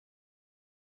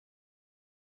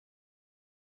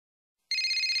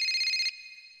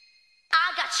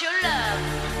your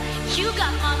love, you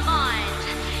got my mind.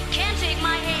 Can't take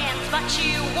my hands, but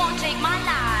you won't take my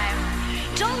life.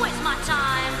 Don't waste my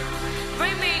time,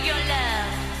 bring me your love.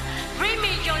 Bring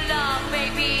me your love,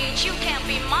 baby, you can't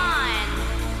be mine.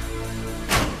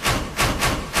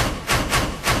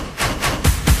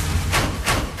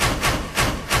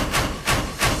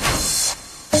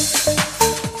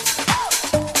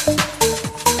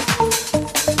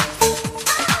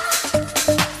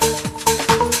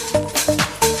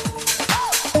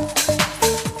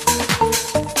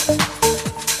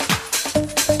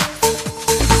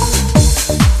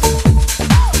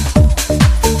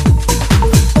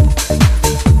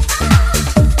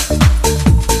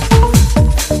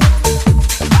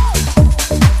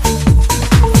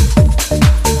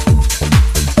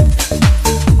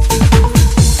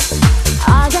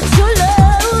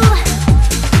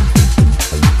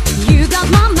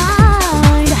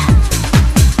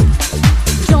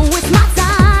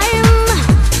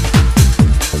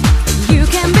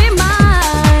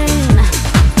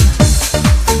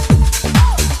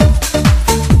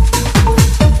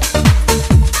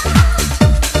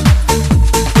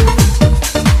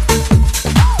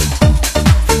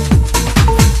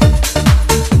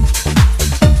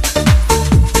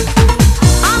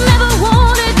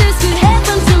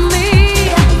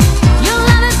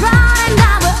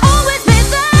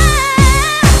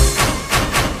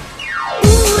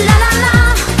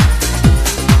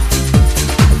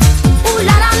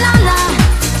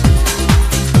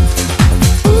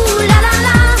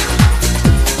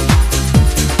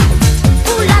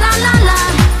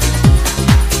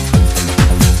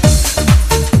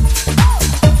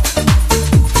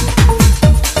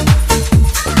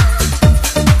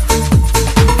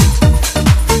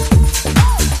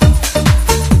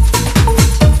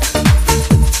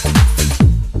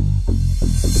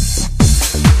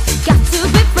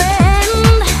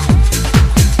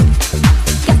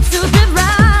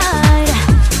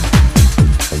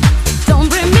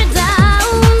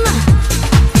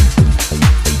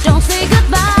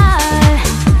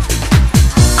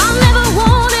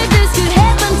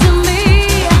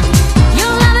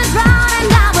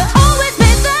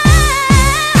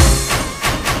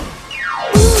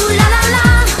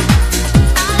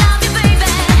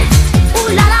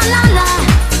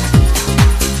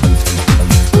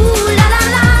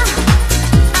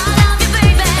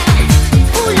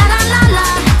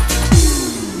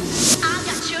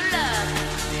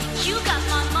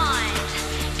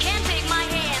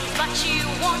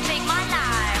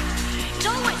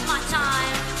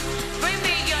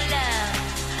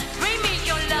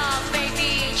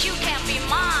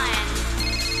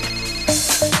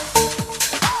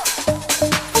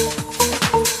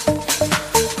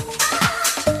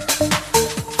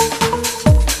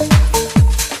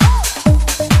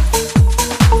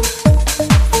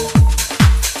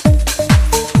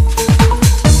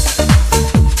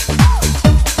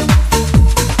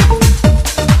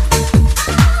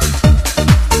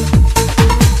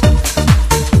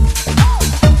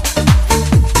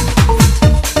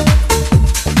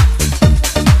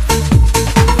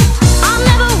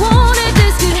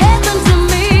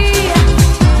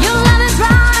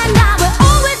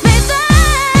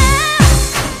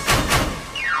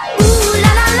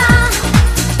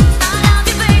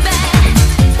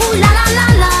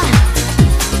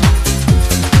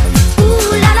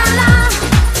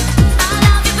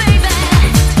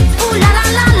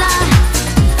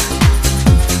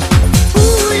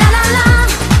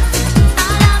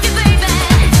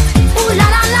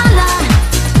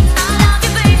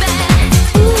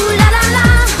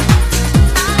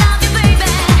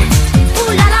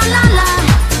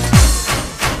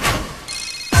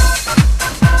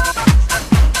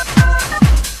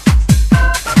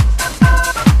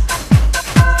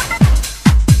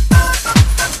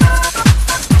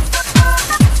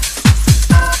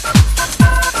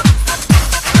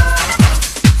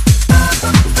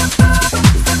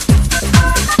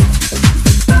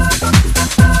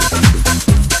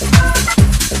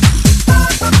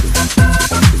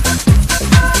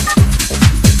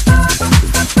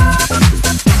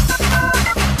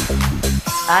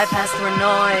 I pass through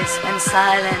noise and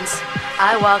silence.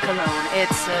 I walk alone,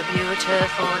 it's a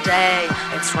beautiful day.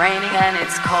 It's raining and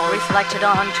it's cold, reflected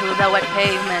onto the wet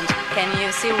pavement. Can you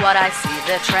see what I see?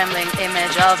 The trembling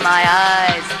image of my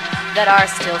eyes that are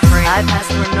still free. I pass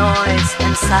through noise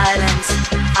and silence.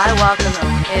 I walk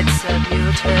alone, it's a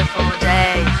beautiful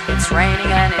day. It's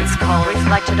raining and it's cold,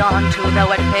 reflected onto the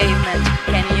wet pavement.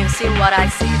 Can you see what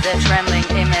I see? The trembling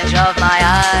image of my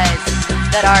eyes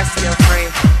that are still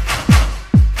free.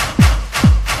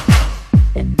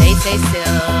 They say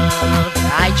silver,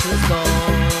 I choose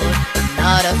gold.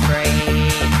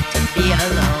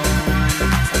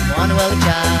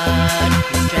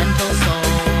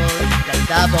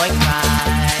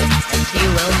 cry, and he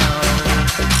will know.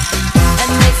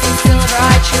 And they say silver,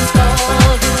 I choose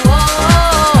gold.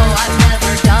 Whoa, I've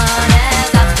never done as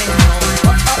I've been told.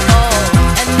 Oh, oh, oh.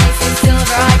 And they say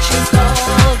silver, I choose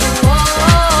gold.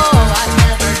 Whoa, I've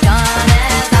never done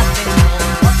as I've been told.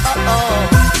 Oh, oh, oh.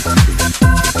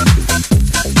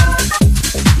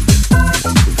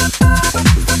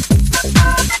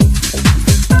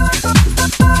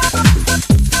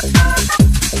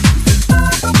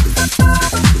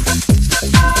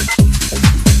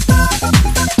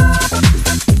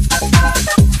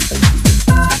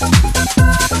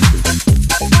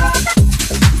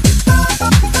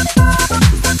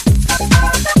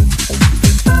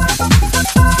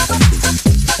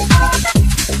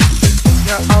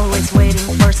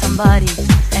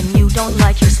 And you don't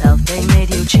like yourself, they made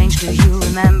you change. Do you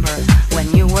remember when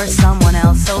you were someone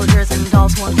else? Soldiers and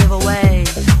dolls won't give away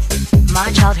my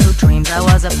childhood dreams. I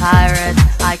was a pirate,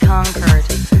 I conquered,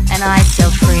 and I still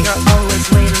free. You're always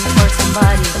waiting for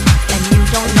somebody, and you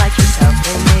don't like yourself,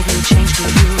 they made you change. Do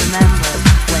you remember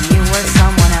when you were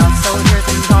someone else? Soldiers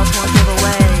and dolls won't give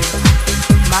away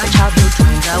my childhood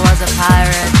dreams. I was a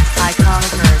pirate, I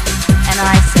conquered, and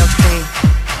I still free.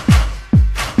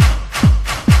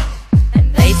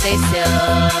 Say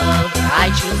silver, I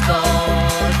choose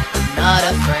gold. I'm not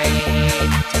afraid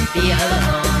to be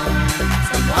alone.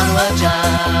 Someone will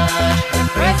judge her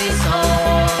crazy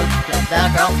soul. Let the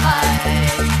girl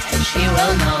fight, and she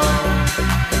will know.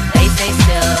 They say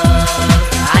silver,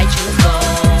 I choose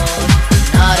gold.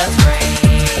 I'm not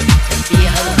afraid to be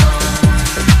alone.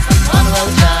 Someone will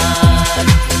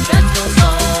judge his gentle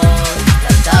soul.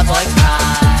 Let the boy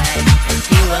cry, and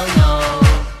he will know.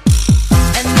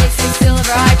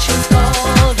 Silver, I choose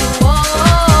gold. Whoa,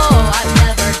 I've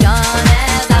never done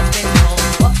as I've been told.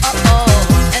 Oh, oh, oh.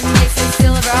 And they say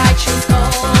silver, I choose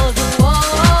gold. Whoa,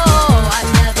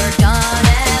 I've never done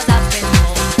as I've been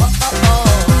told. Oh, oh,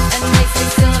 oh. And they say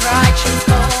silver, I choose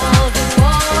gold.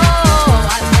 Whoa,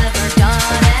 I've never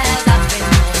done as I've been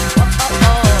told. Oh, oh,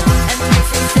 oh. And they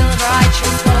say silver, I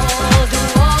choose gold.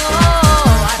 Whoa,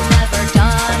 I've never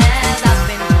done as I've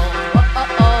been told. Oh,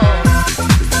 oh, oh.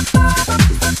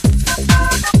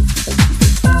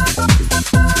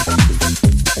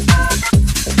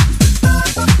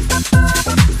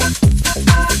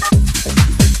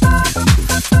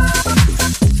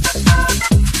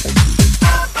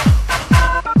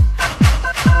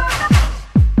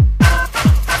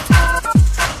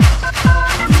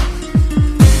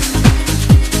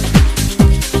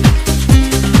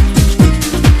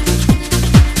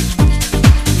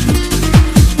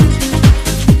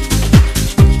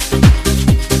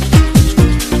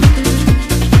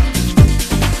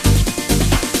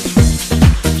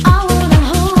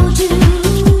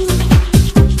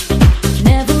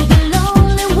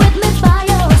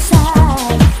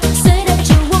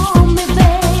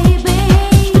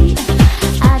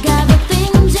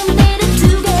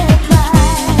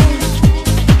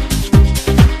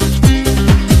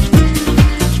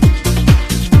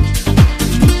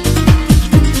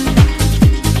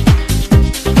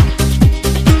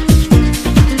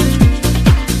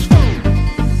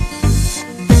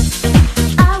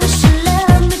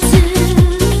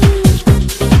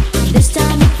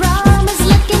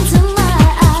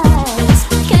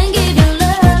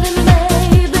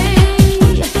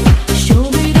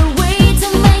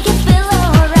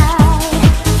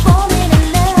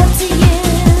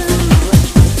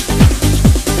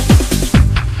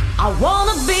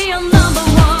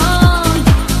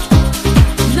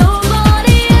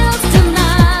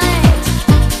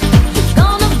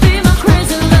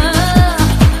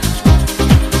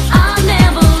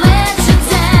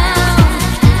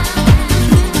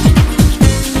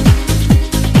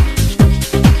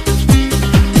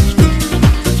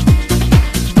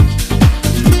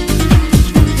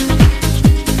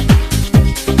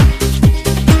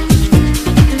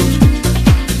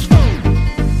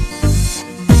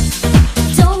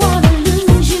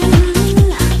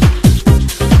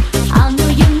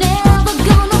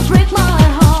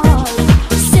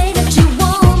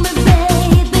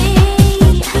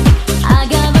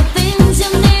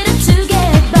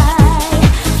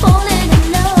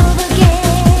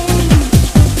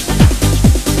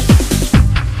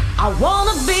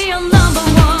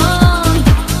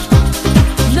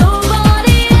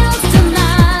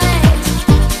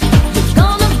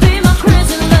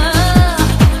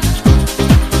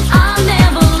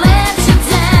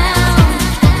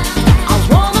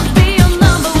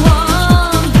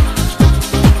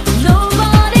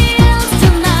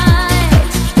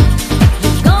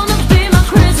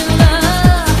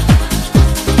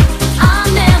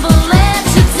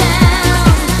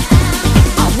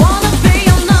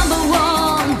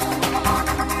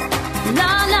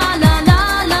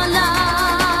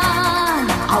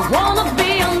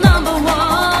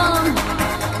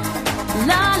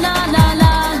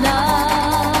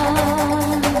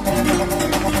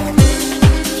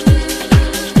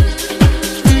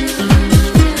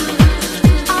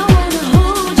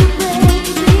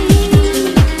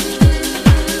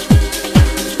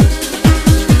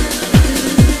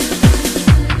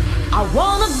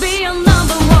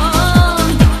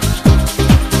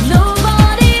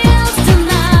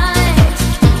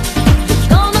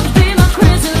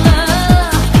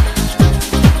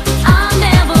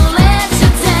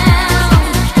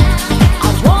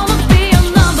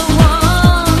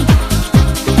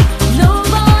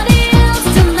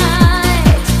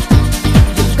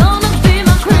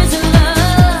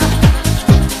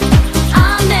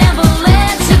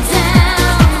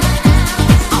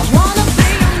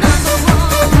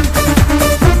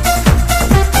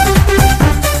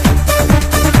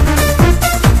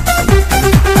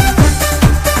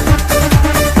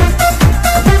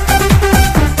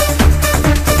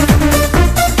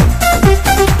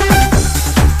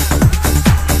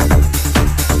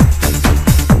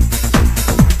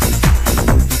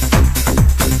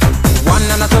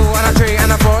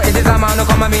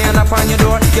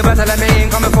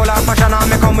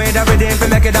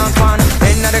 make it dance fun.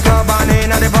 Inna the club and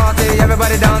inna the party,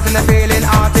 everybody dancing and feeling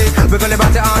arty. Wiggle your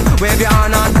body on, wave your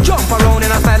hand on, jump around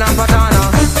in a silent patana.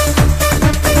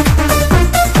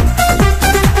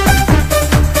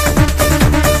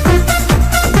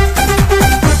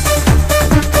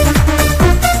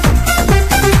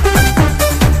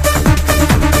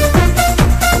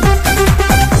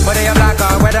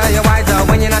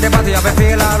 You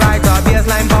feel alright,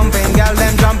 bassline bumping, girl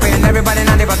them jumping, everybody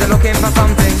now they but looking for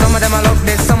something. Some of them a look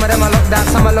this, some of them a look that,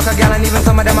 some a look a girl and even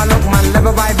some of them a look man.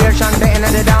 Level vibration, they in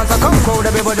the dance, so come cool,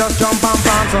 the people just jump and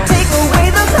bounce. So take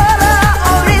away the color,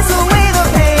 or erase away the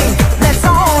pain. Let's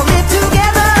all live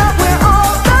together, we're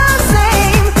all the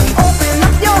same. Open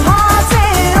up your heart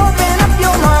and open up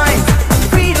your mind.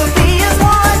 Free to be as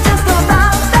one, just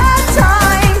about that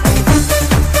time.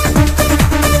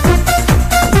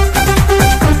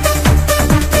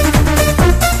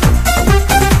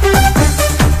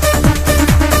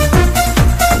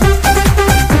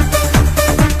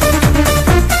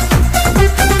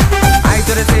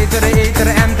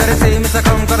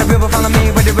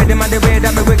 The way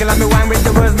that me wiggle and me wine with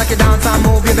the words, make you dance and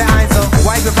move your behind. So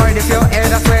wipe your forehead if your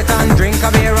head a sweat and drink a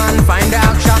beer and find the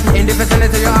action. In the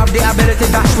vicinity you have the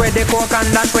ability, dash with the coke and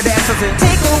dash with the ecstasy.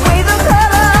 Take away the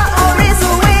color or erase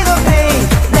away the pain.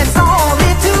 Let's all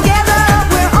live together,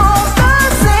 we're all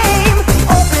the same.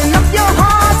 Open up your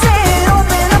heart and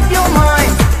open up your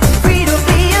mind. Free to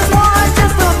be as one,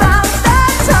 just about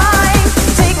that time.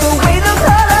 Take away the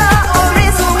color or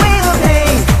erase away the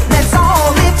pain. Let's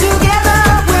all live together.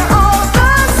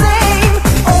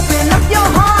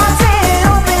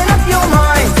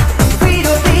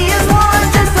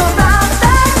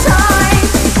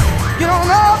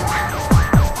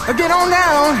 Get on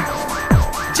down,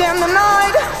 jam the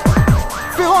night,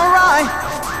 feel alright.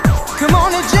 Come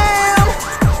on and jam,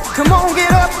 come on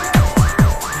get up,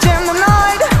 jam the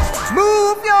night,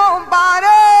 move your body.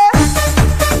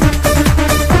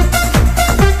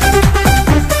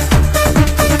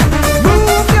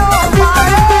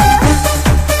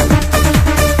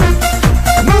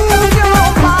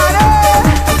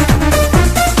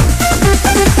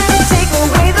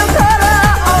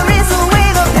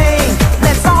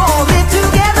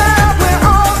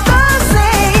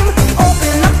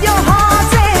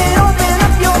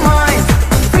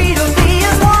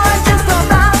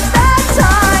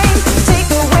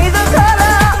 Color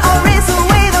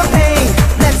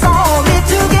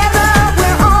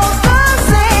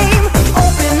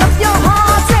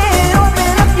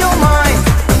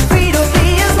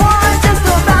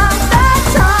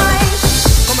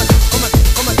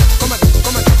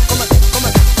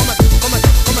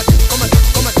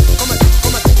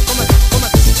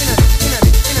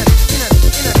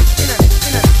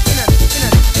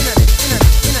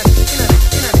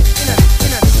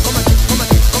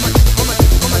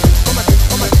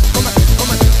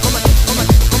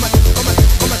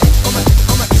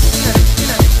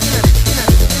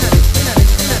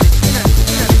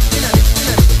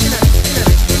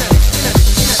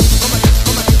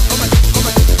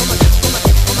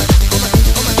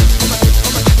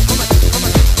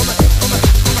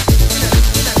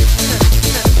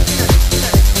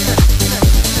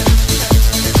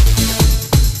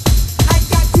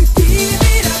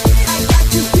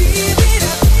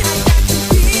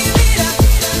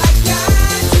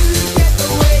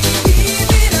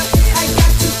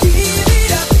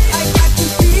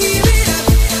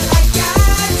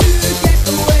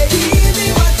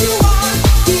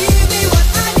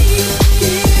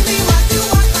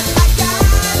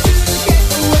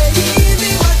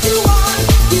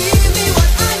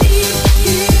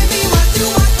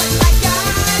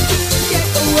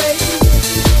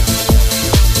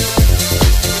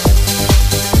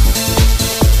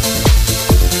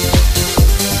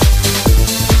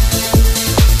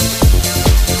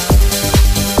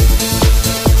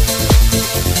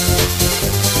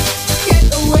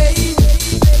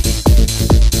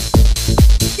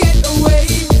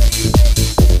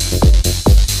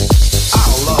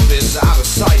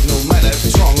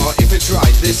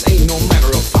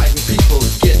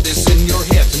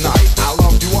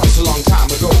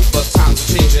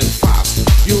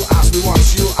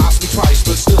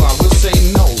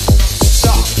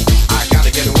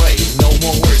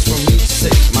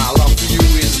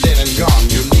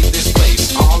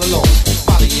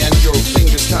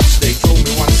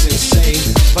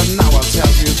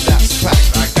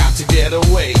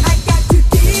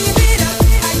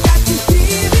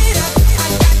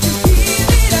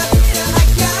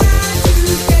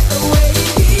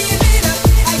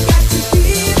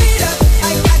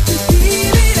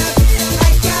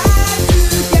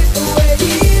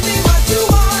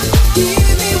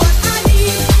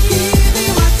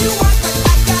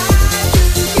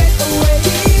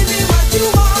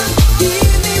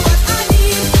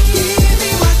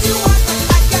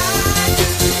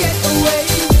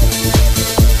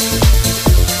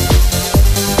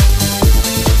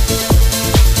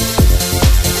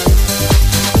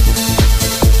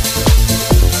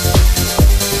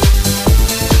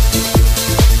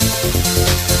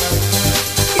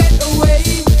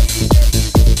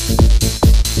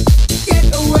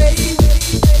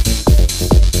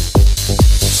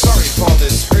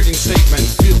statement,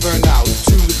 feel burned out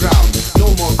to the ground. No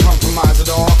more compromise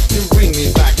at all, you bring me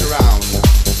back around.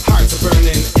 Hearts are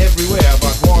burning everywhere,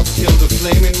 but water killed the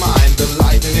flame in mine. The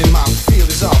lightning in my field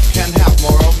is off, can't have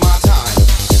more of my time.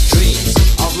 Dreams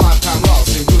of lifetime love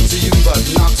seem good to you, but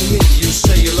not to me. You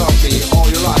say you love me all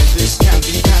your life, this can't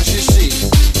be, can't you see?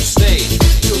 Stay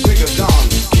till break of dawn,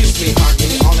 kiss me, hug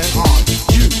me on and on.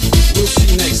 You will see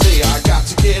next day, I got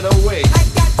to get away. I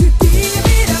got to give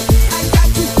it up, I got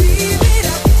to give it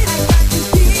up, I got to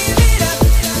give it up,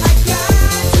 I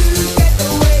got to get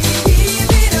away. Give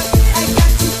it up, I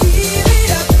got to give it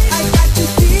up, I got to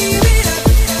give it up,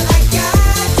 I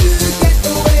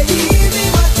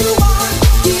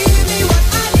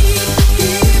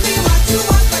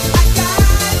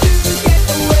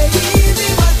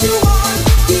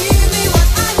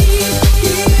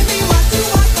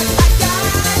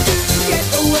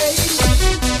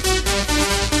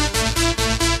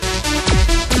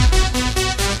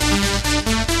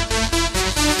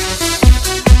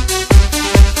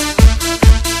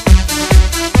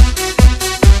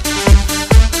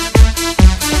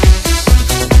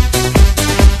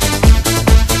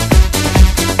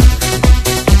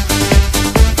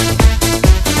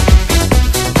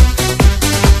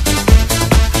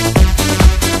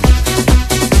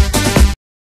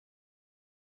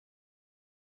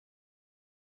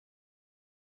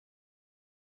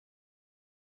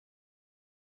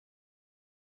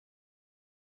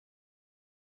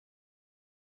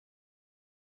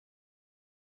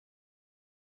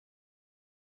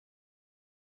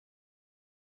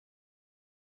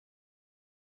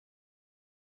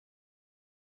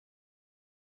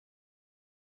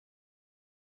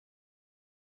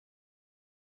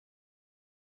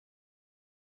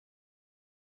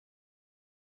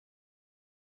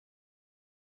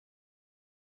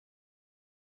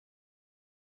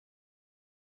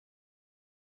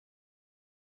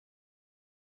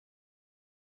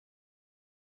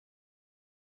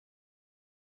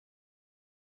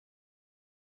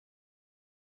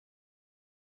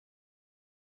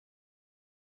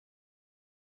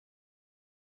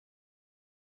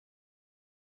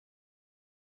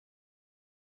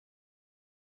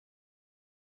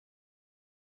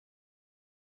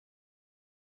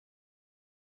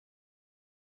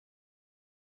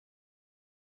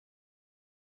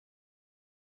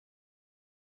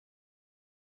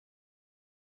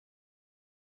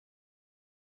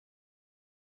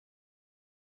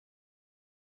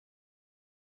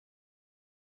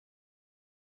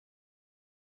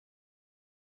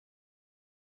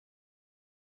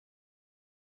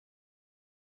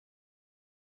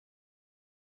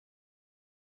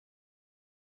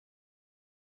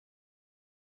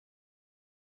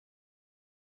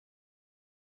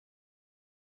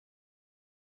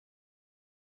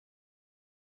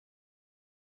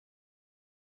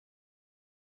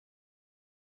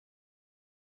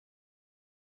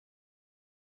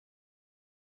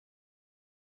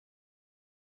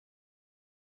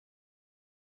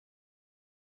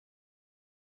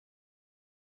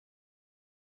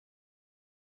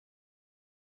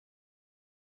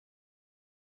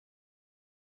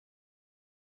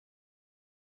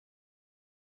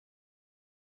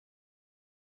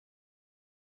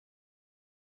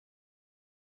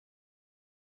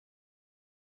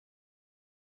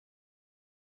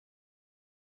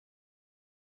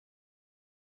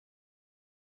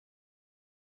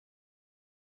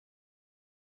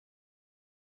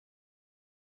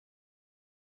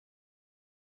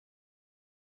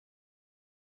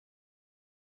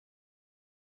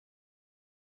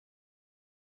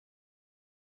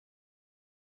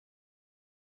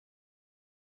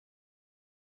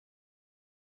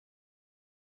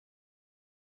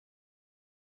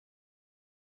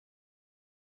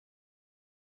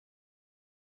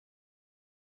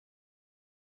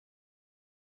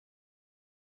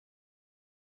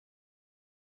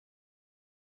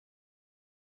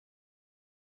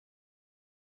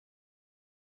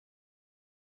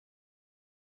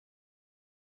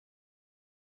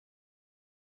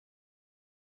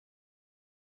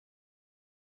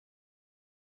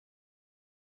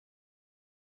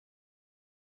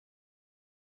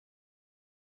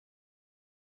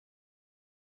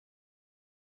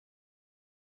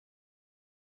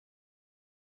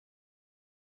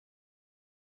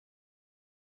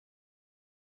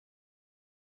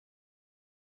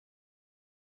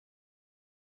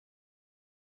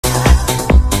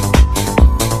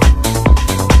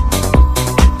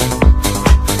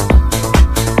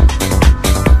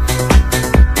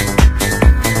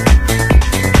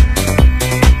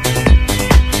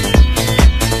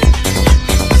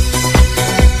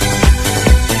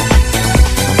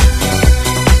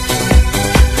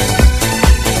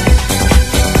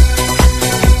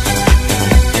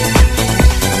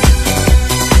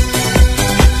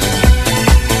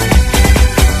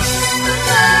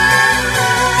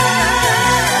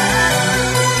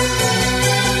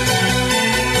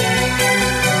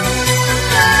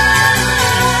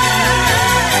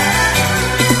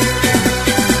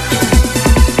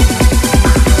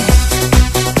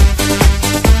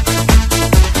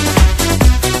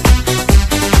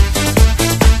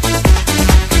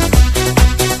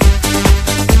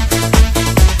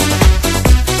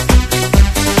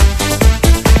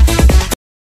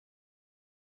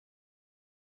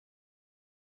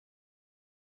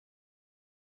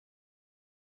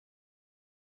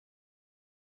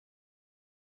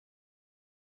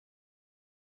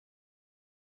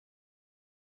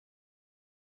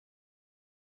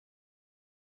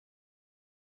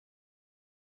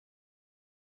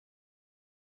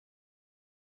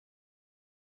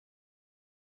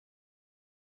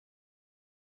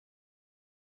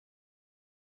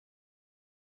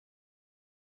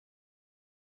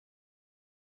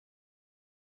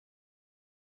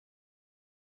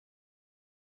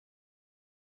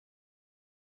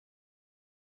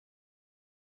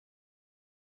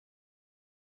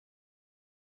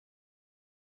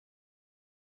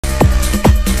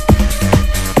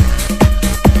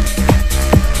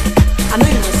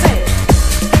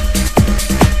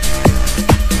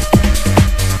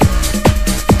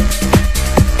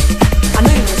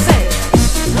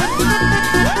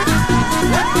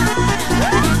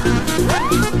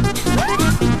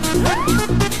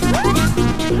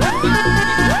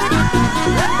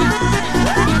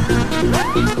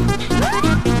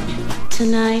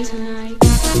tonight.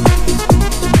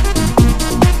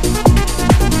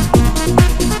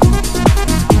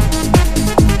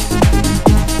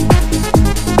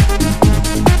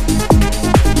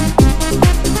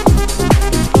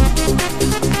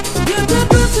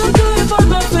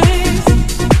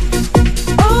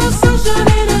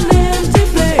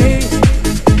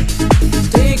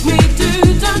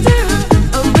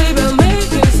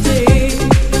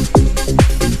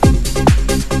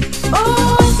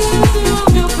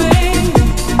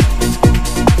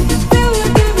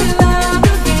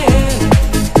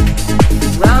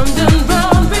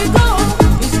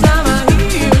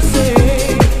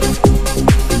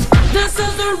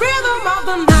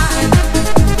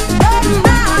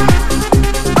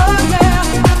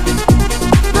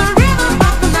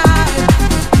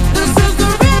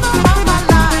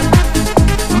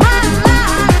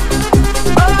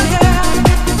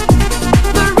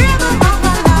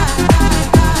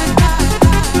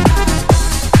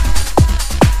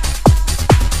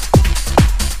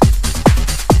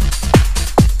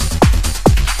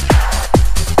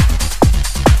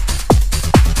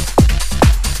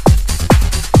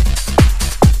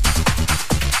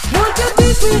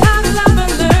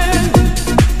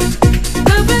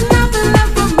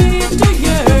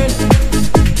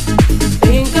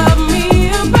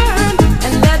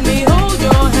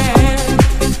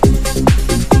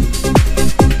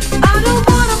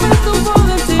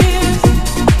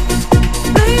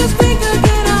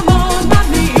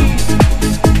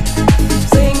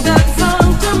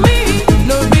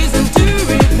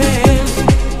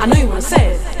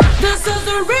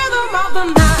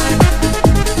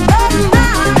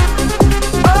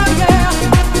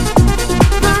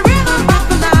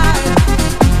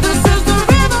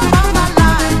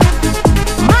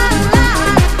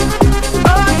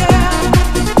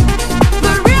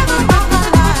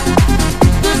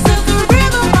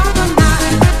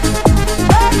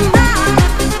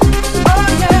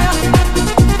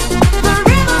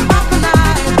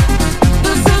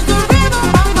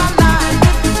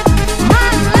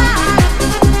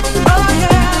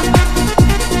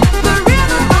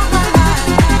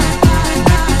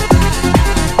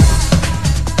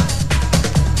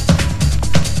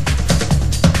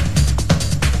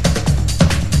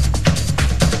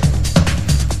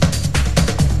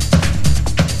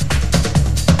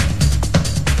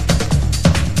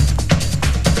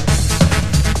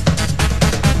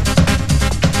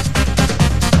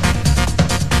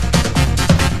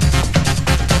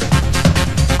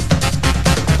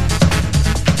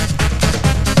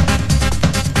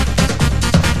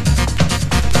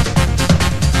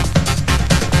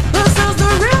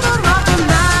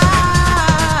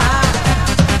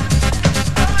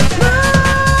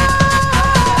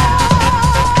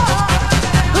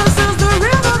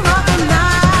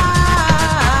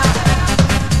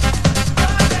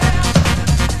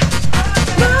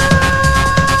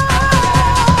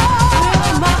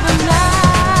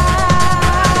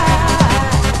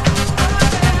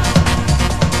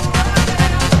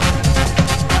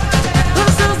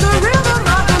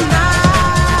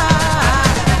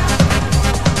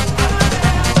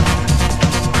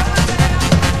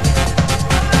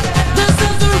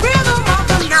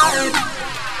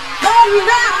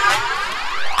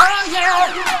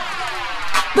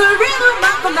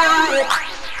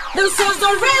 This is the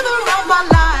rhythm of my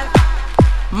life,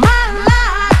 my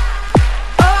life,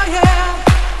 oh yeah.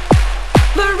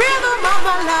 The rhythm of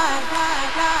my life,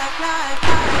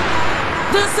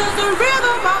 This is the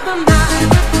rhythm of the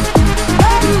night,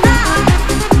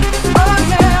 oh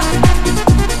yeah.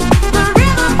 The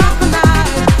rhythm of the night.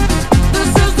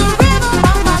 This is the rhythm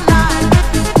of my life,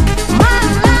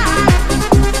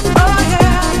 oh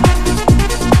yeah.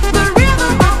 The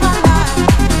rhythm of my life.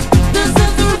 This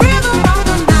is the rhythm of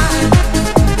the night,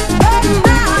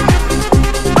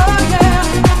 oh yeah.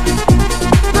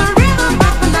 The rhythm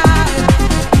of the night.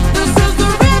 This is the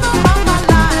rhythm of my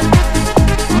life,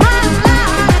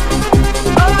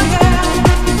 oh yeah.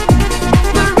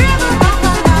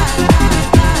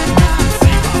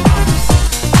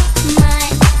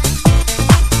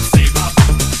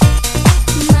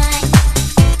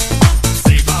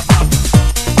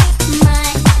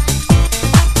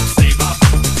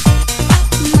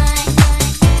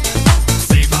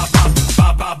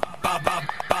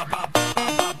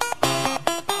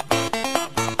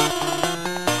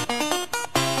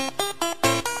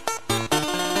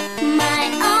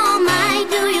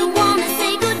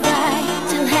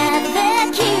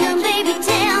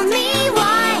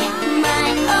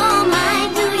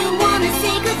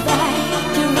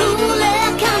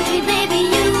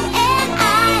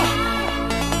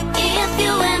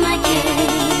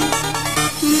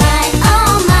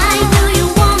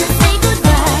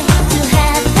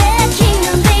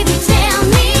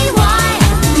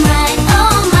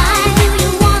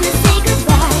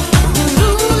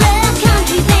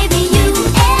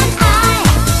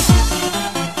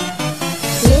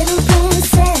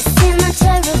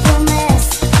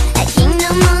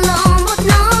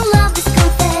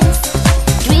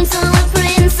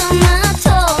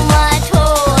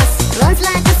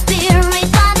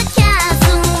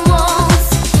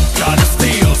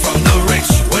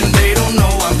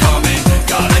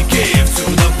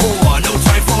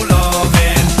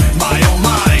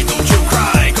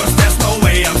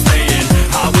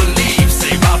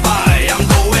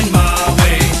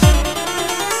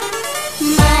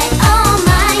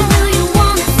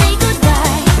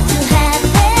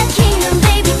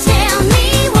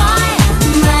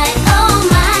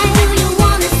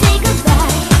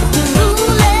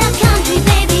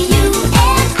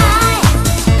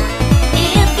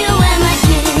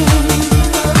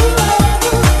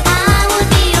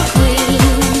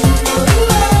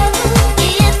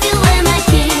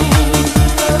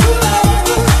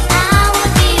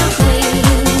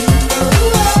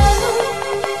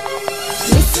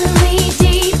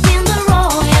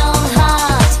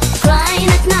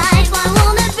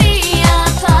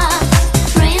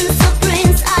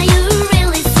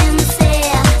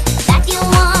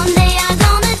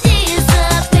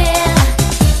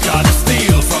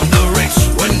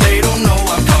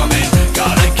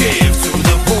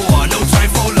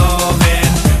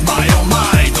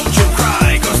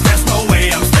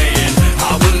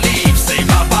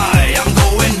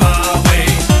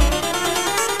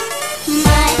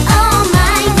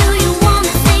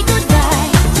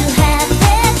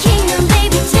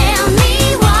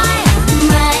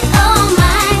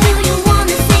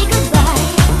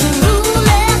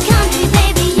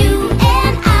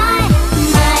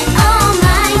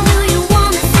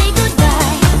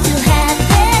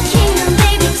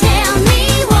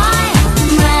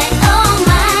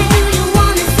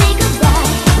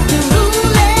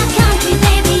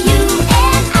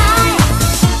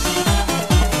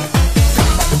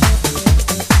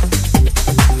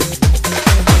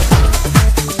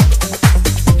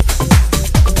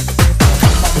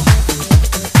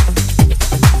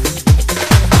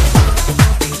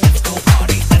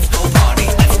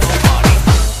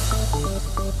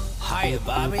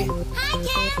 Barbie. Hi,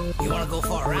 Ken. You wanna go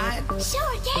for a ride?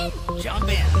 Sure, Ken. Jump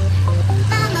in.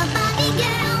 I'm a Barbie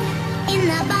girl in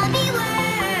the Barbie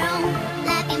world.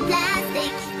 Life in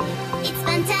plastic, it's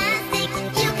fantastic.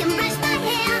 You can brush my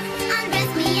hair,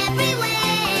 undress me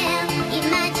everywhere.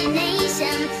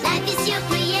 Imagination, life is your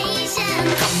creation.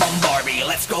 Come on, Barbie,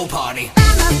 let's go party.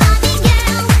 I'm a Barbie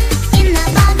girl in the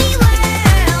Barbie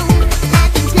world.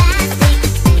 Life in plastic,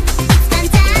 it's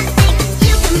fantastic.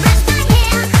 You can brush my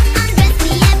hair, undress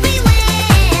me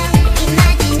everywhere.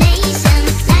 Imagination,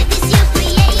 life is your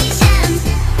creation.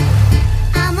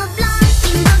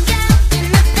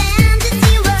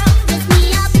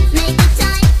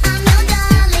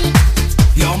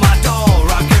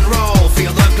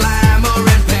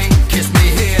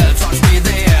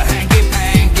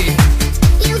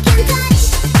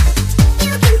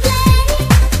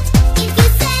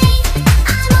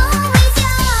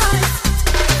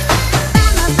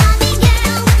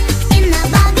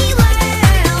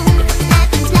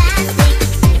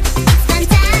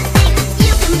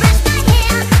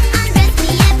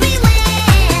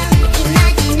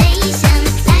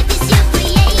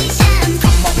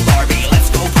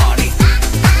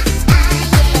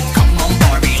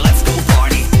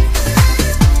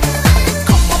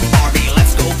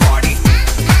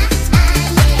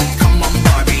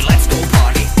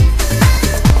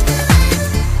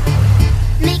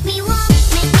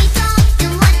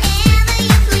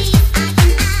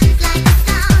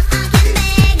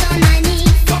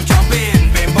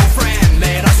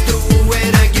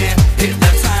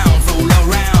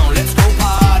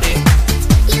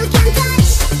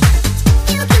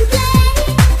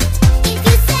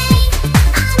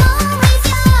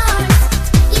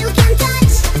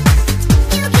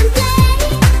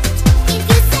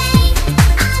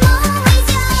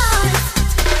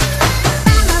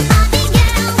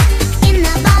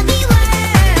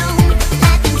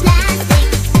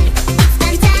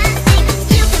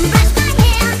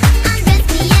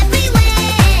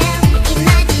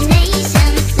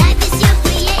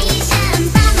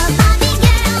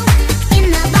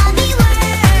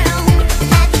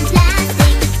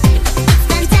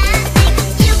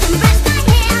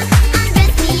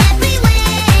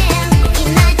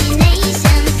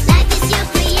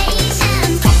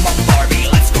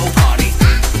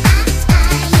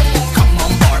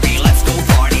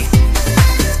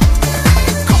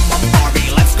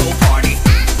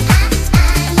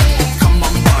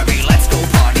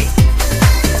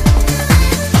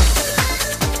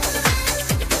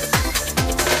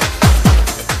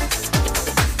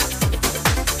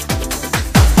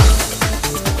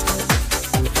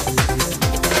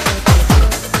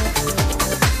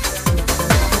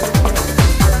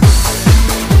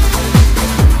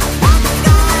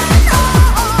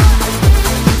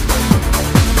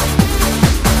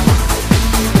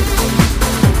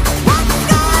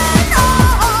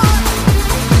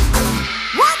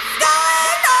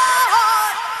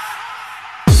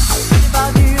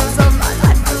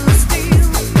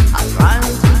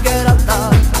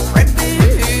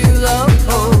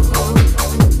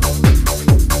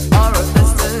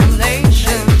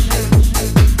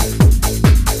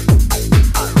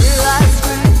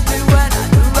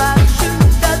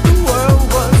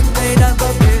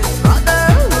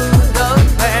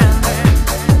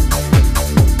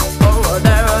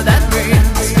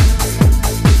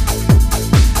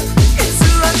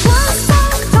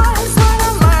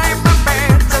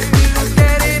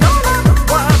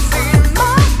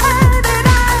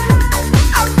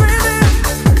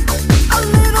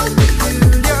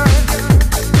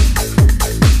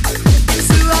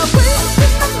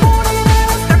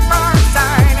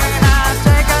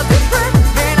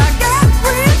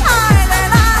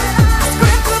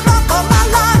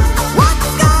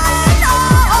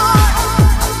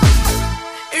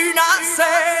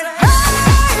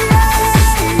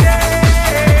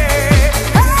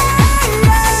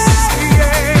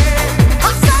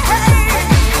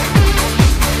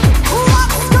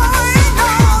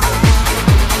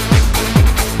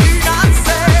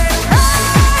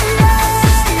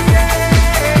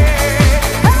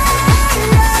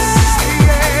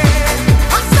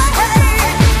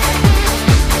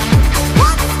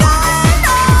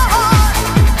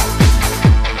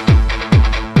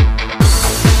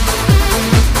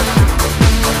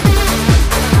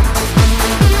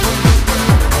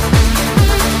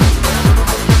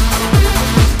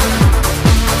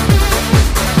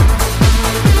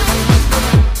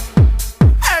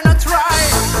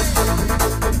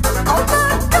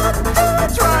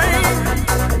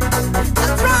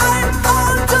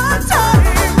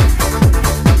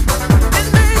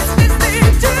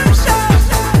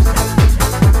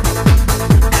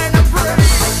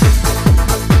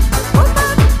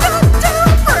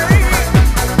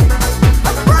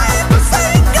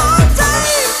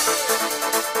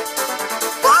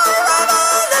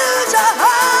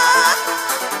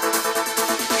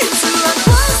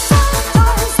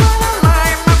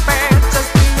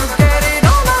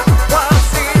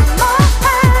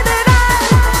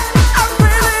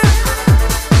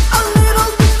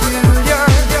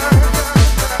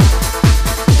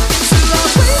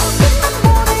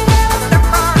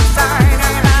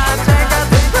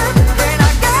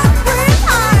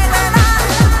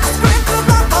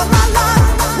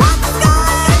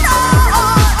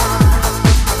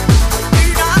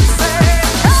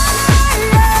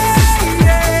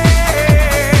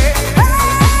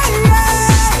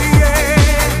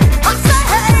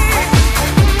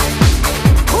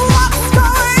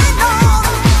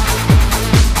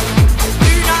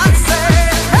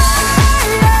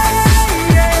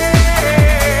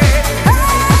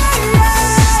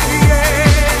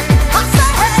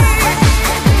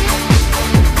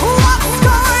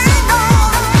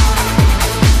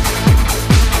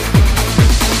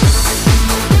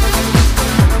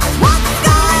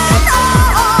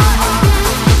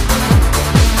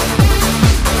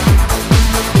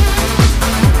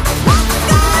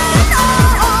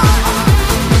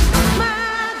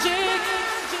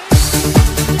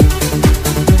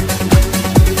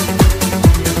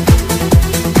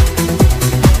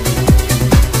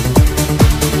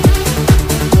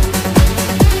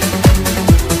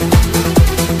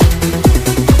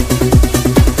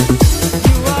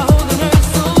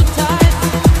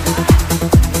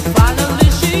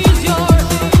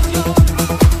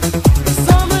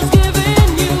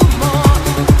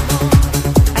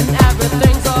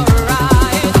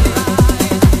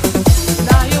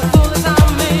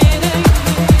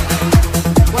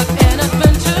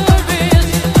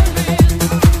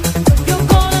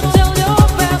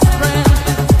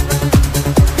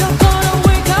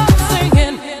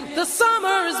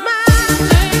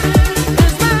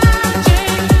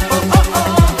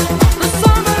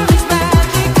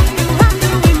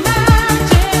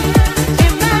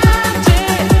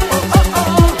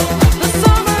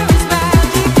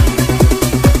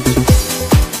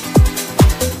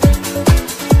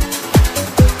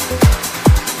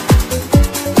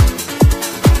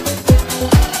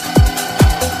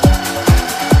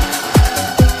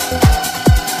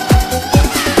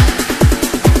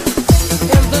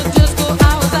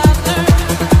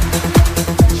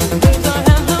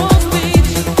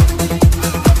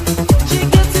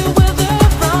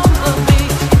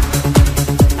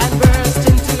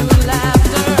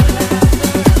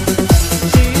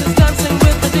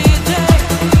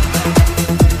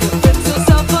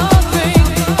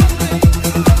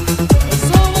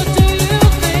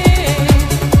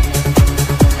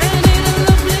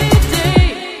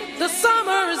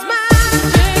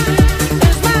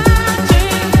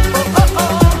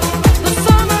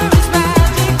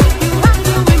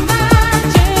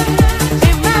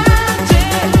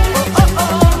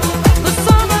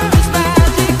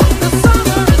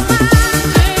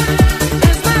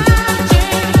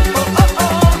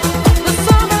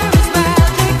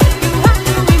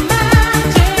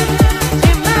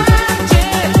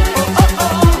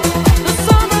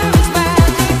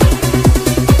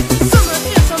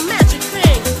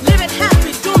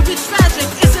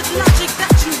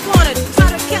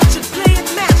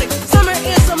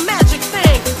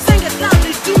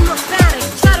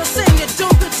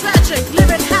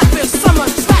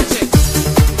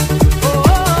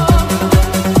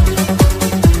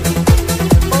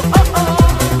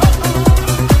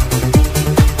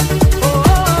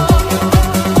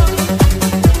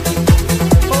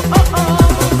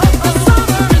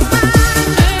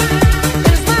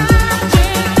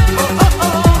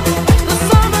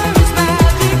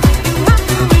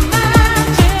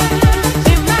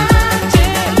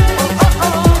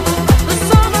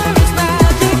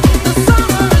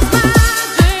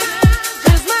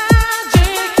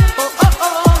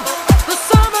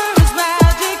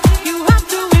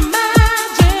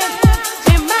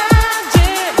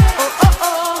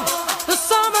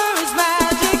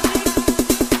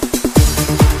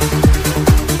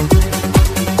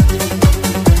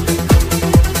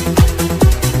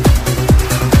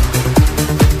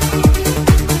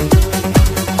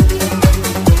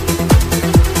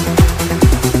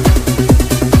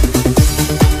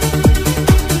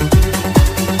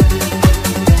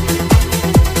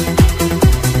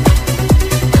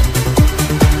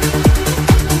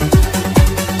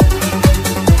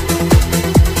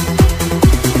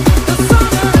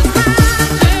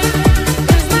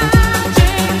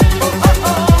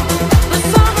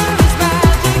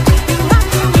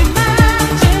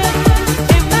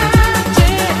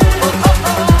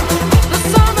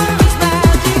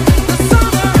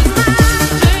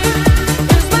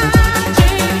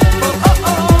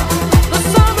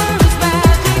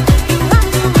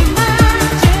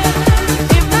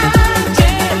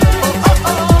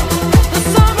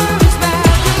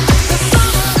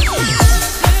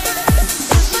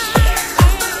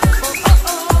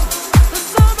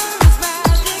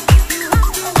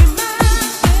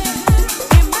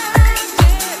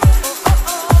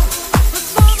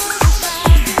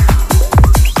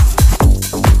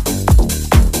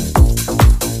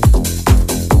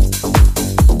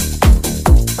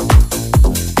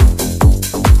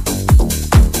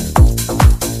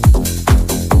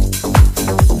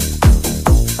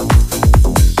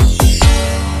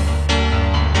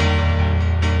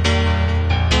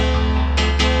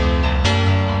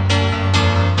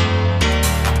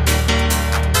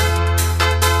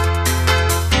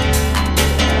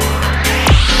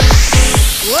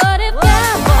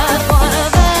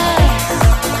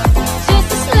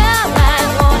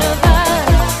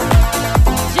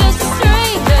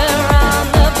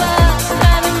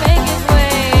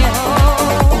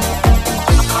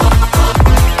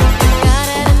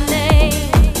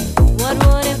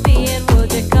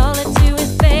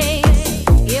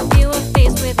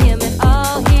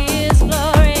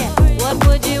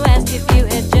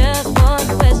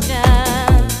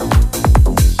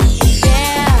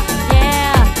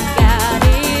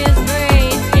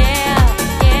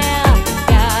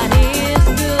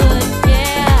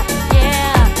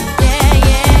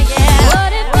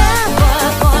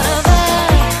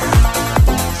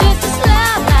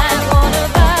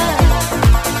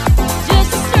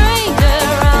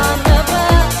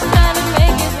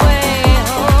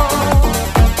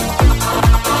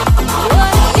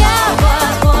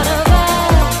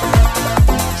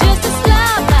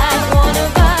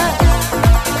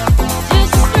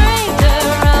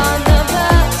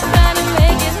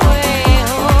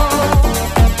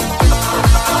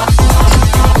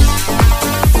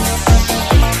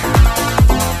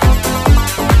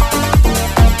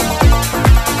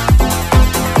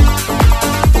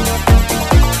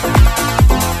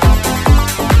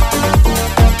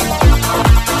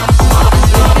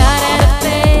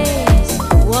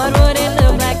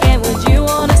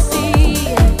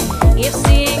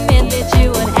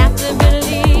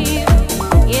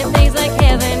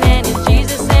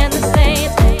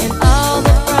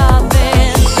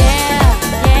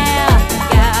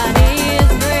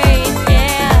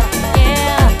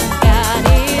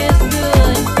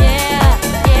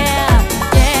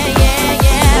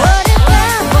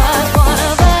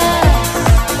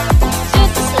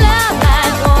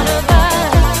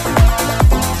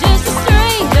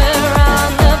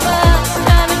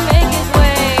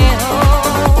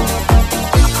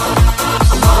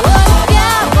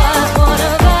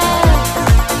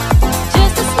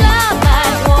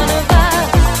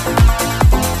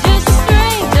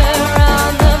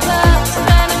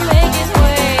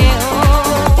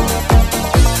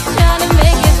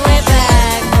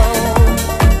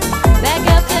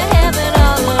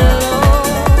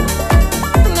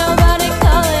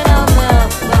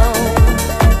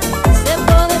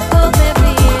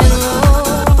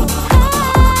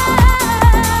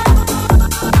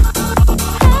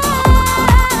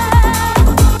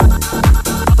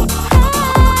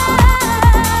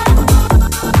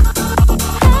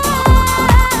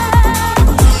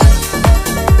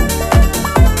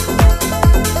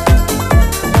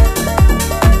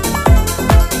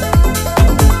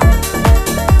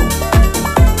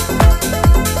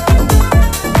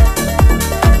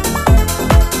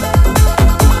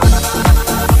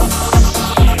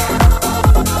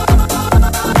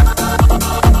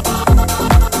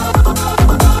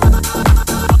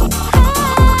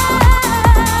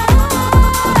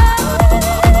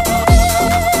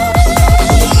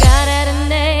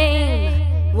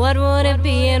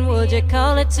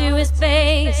 call it to his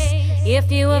face?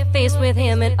 If you were faced with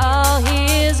him in all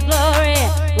his glory,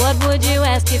 what would you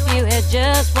ask if you had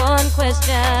just one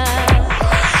question?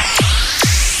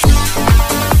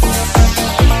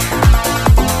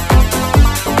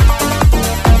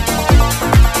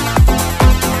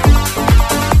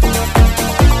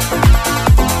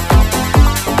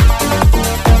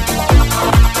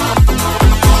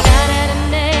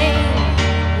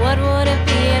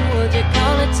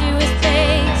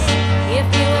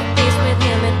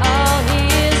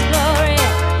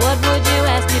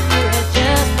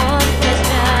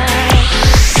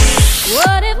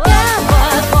 What if God was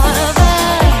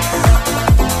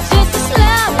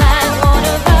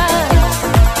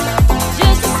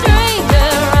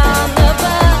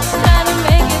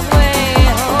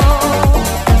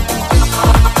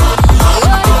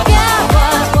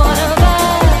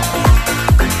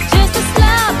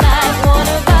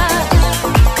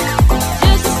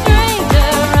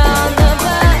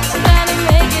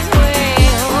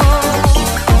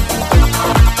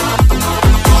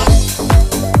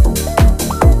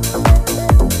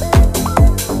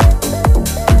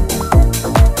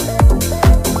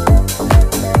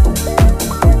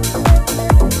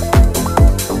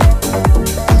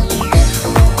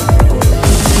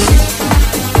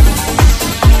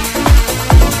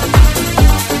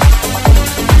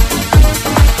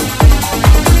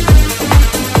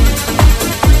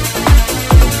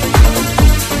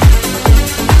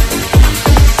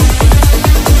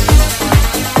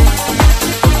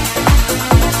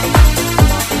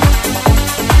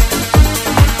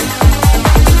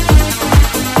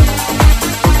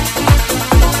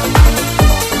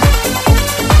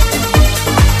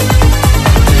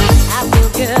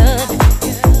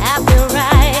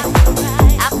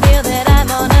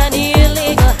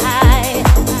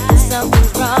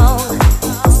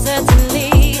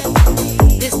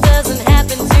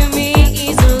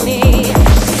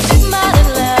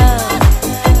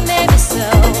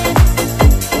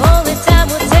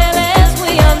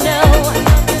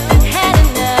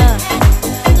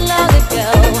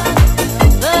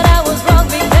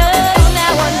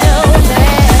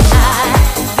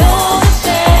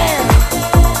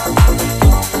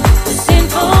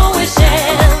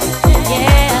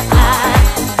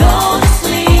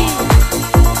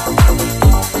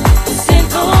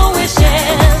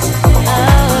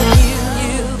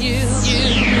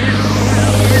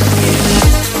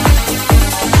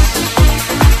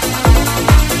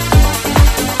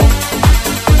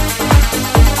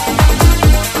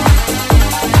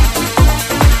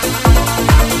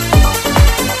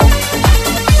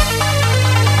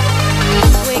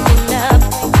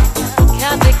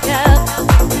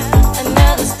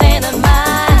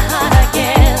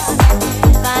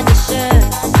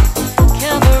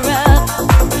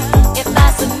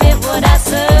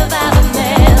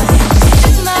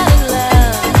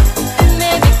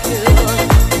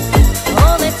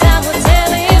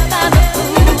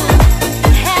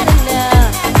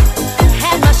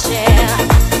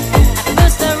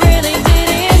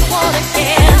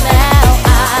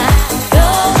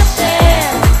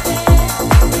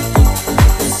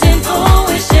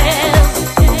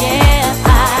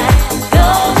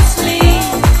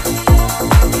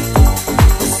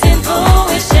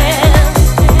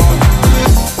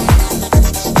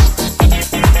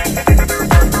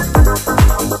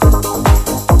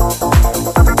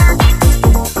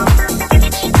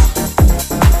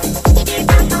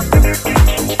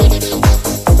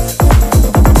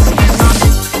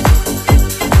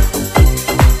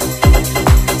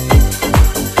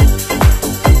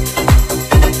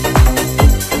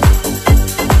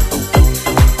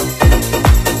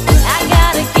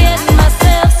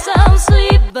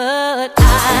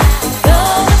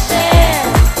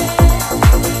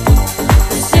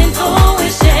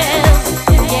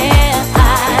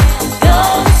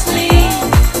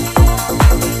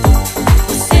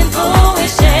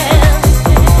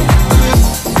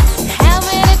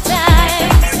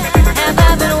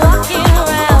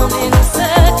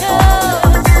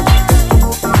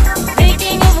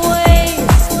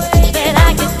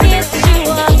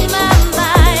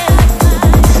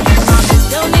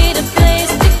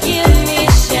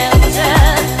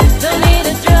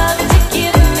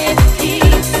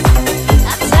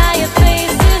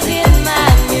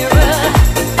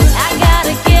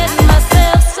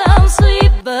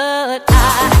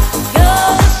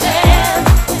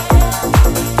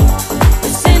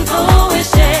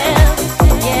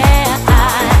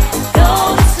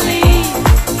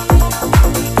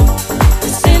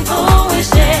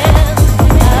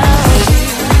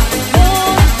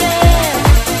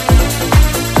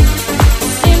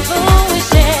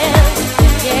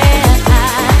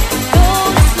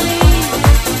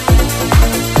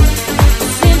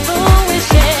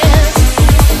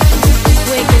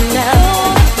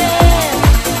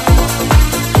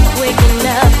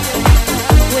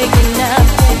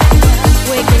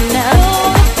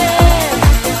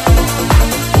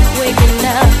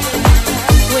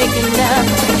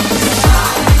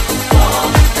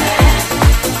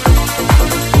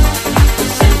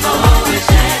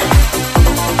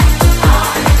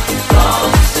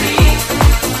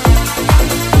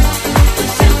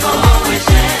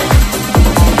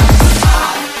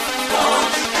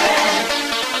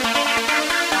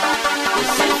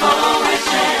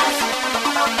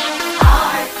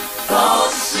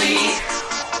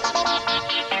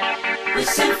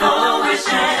for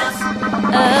wishes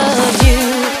of you.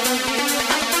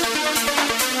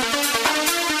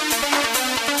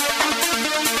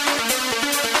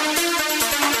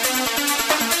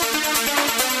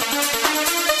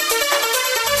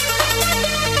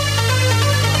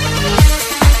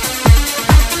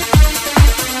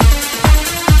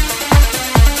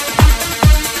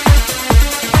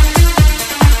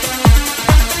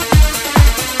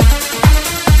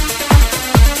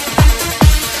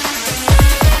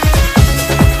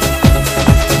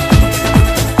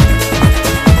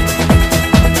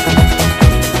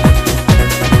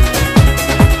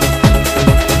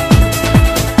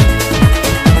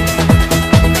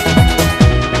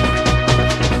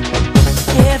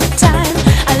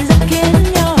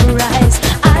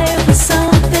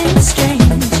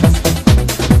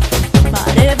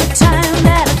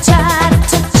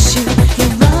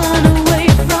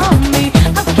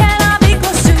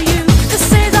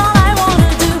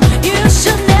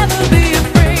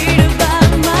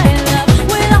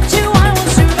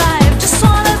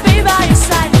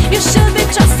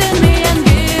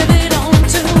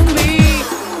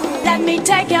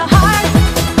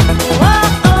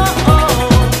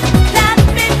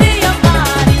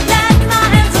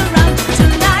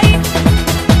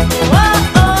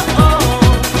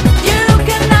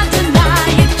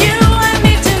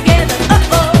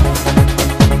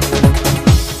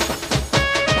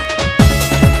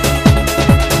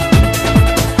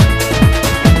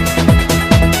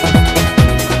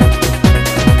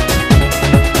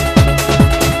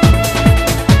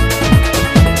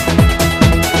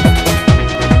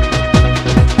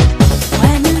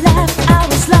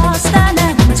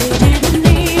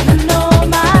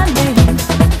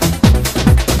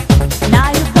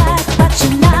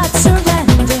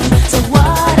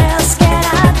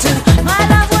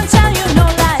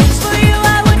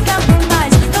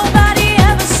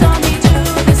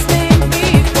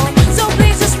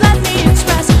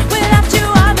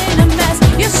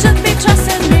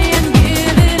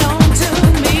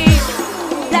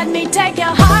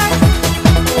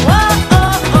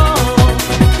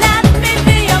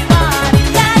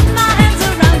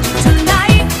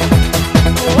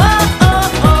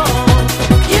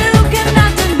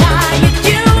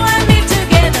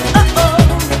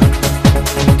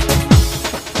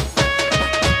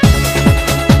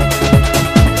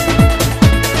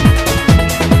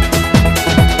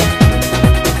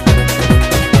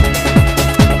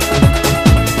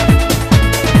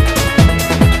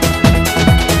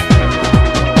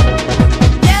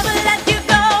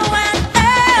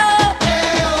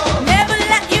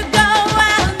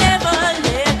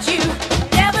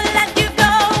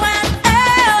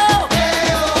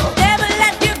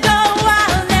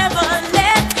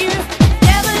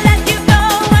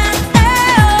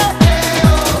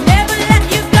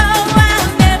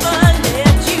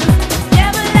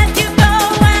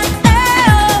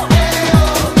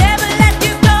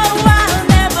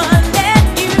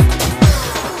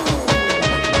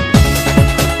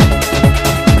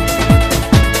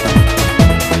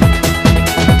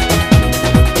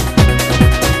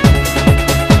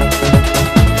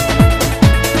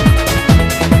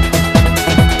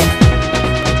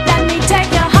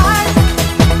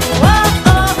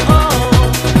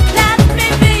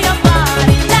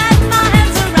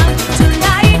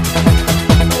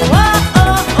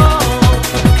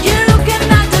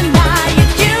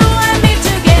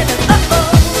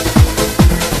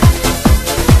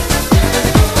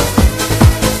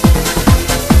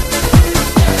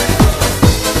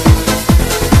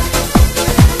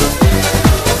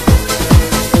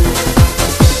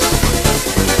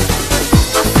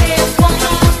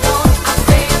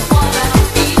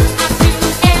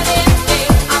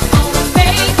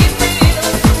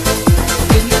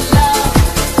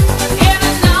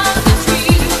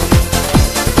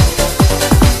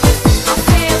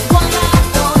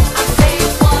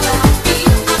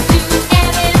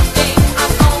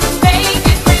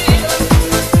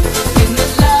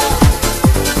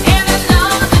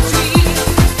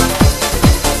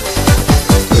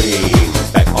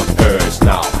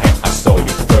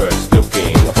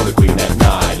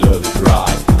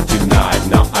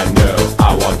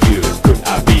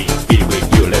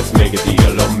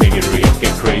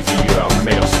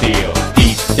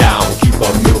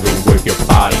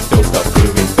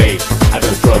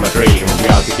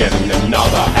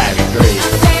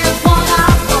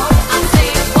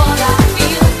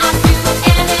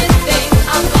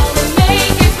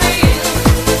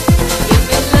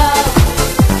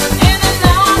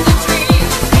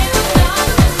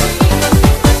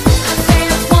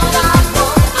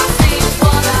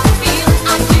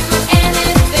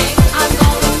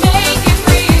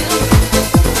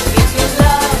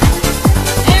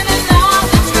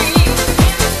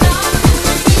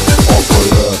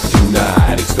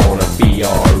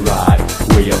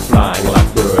 flying like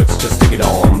birds. Just take it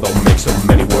on, don't make so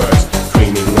many words.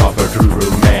 Dreaming of a true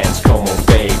romance. Come on,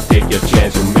 babe, take your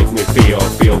chance. You make me feel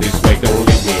this way. Don't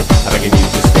leave me. I begging you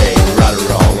to stay. Right or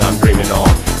wrong, I'm dreaming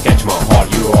on. Catch my heart,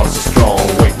 you are so strong.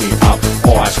 Wake me up,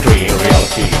 or I scream.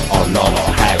 Reality or not,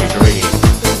 or have a dream.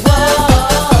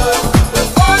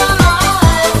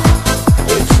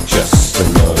 It's just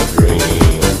another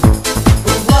dream.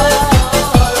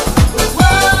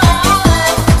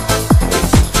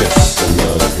 It's just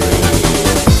another dream.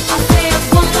 I say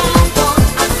what I want,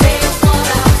 I say what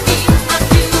I feel. I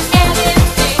do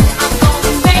everything, I'm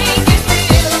gonna make it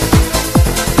real.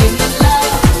 In the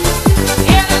love,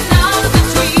 in another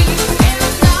dream, in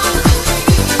another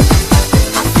dream.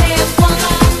 I say what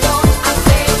I want, I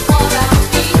say what I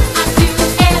feel. I do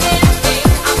everything,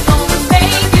 I'm gonna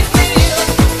make it real.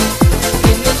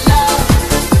 In the love,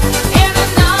 in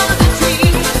another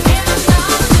dream, in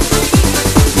another dream.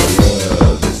 My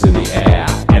love is in the air,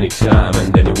 anytime and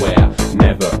anywhere.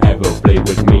 Never ever play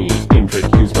with me.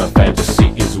 Introduce my fantasy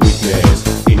is weakness.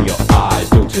 In your eyes,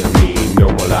 don't tell me no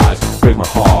more lies. Break my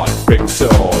heart, break my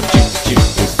soul. Chip, chip,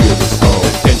 and feel this whole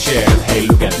tension. Hey,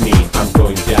 look at me, I'm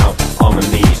going down on my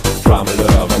knees. Try my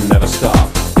love, I'll never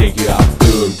stop. Take you up,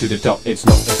 boom, to the top. It's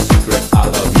not a secret, I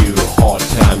love you. Hard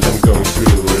times I'm going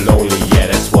through. Lonely, yeah,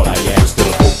 that's what I am.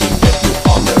 Still hoping that you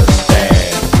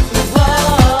understand.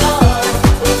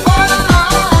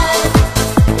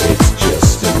 It's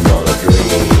just another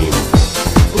dream.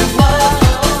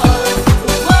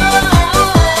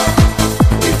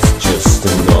 It's just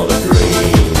another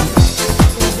dream.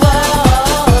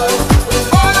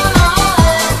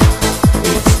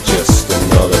 It's just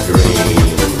another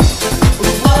dream.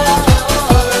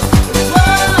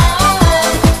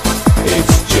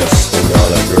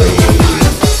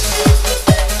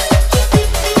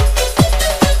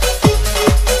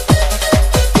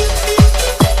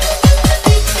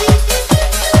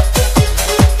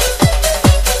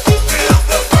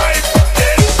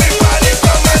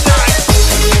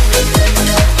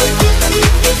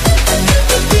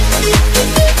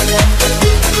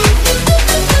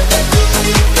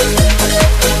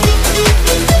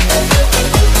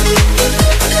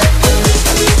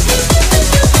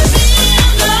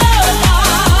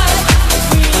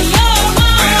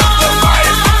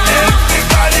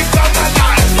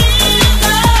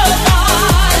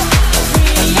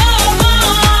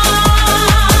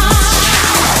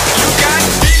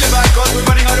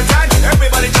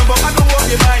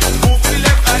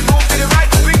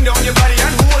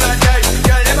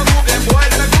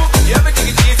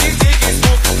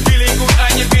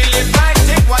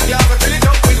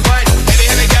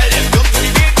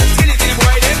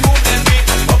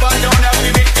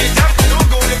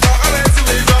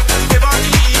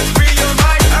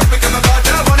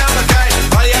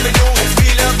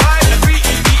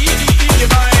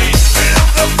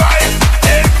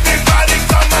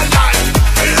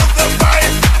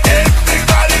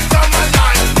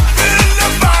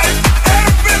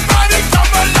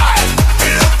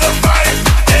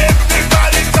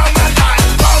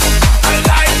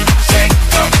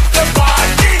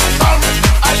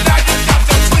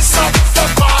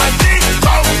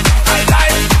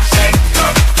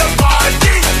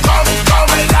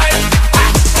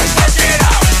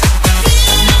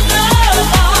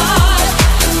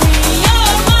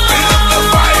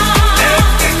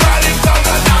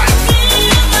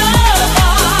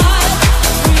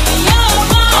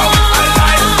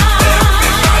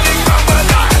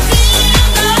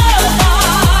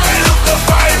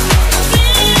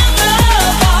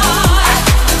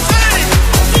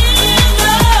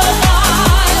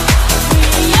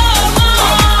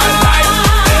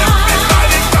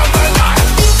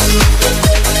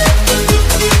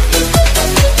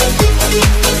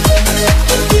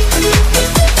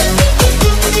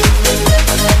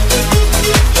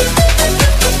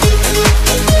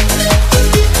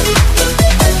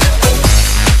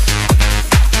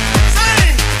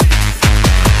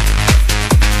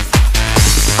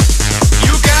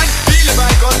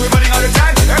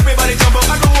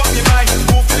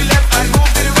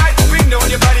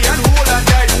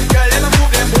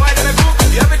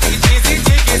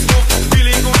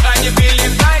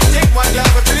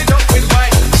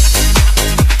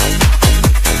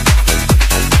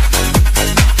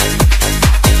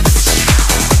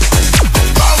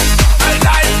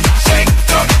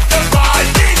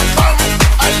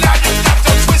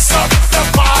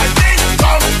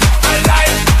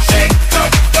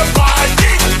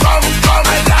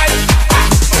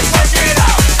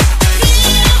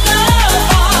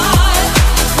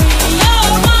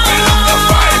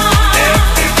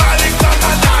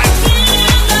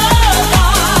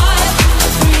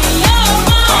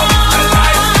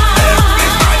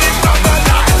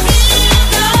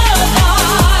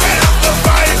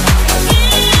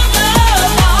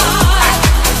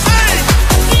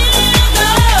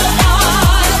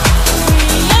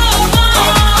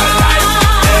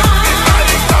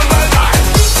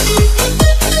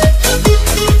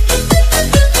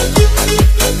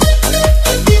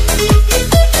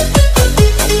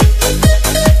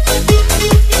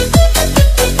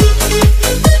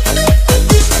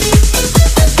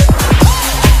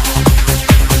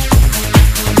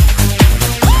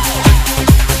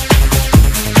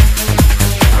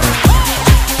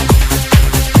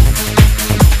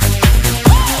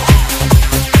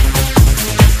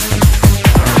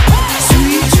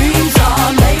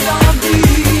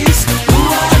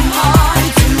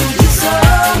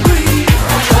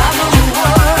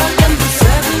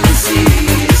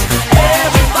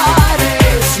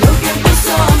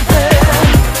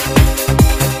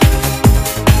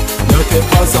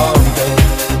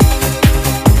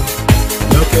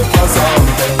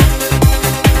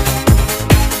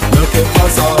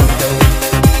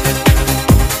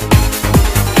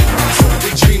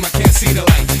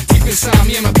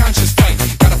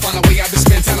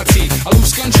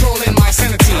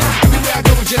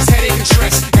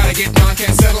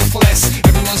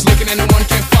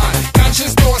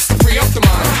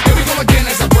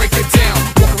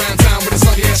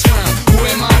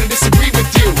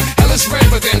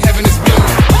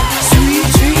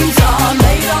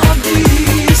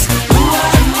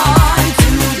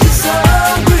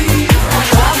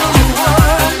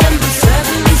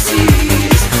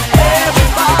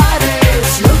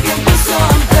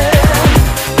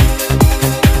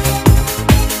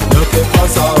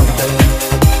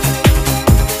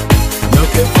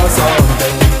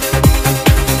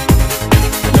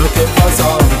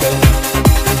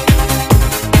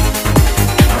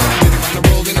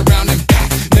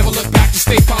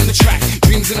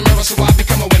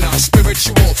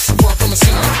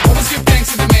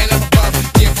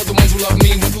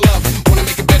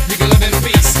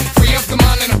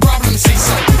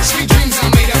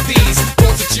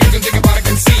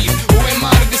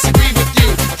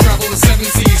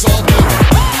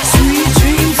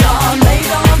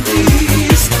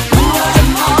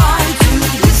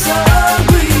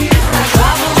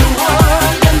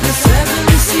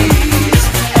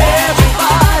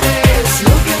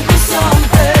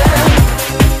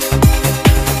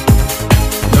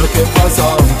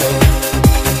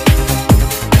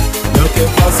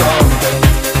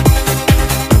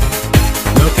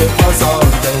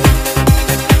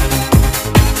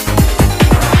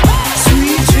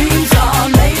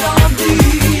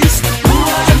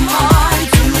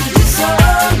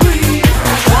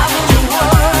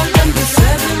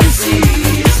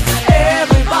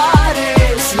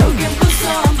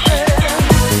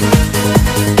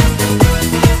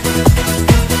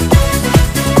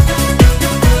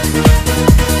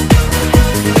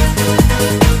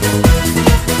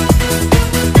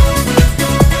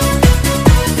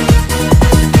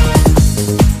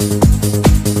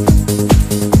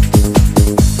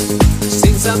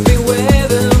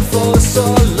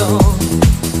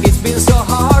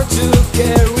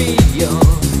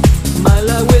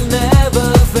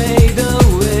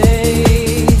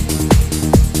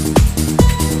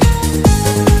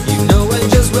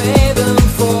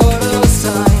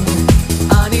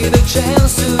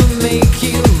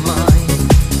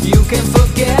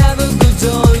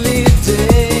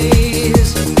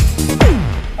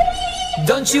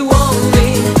 Don't you want me?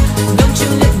 Don't you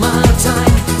need my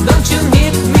time? Don't you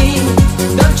need me?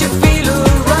 Don't you feel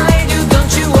alright?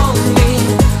 Don't you want me?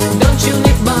 Don't you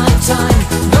need my time?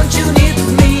 Don't you need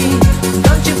me?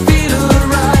 Don't you feel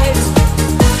alright?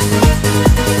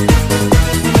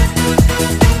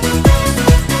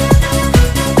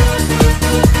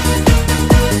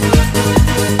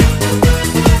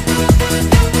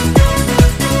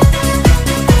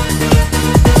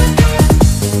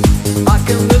 I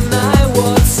can deny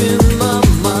what's in my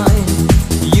mind.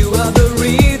 You are the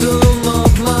rhythm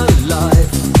of my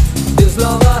life. This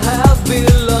love I have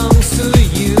belongs to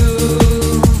you.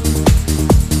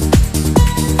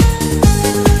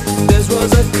 This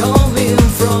was a coming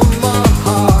from my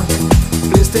heart.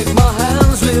 Please take my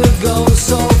hands, we'll go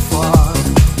so far.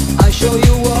 I show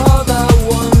you what I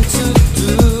want to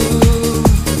do.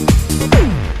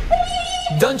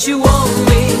 Don't you want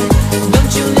me?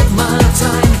 Don't you need my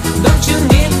time? Don't you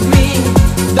need me?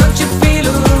 Don't you feel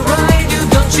alright?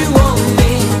 Don't you want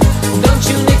me? Don't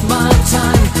you need my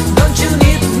time? Don't you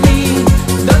need me?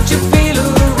 Don't you feel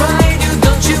alright?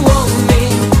 Don't you want me?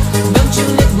 Don't you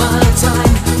need my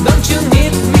time? Don't you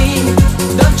need me?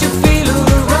 Don't you feel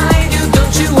alright?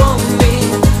 Don't you want me?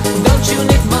 Don't you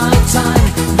need my time?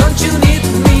 Don't you need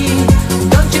me?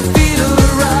 Don't you feel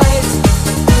alright?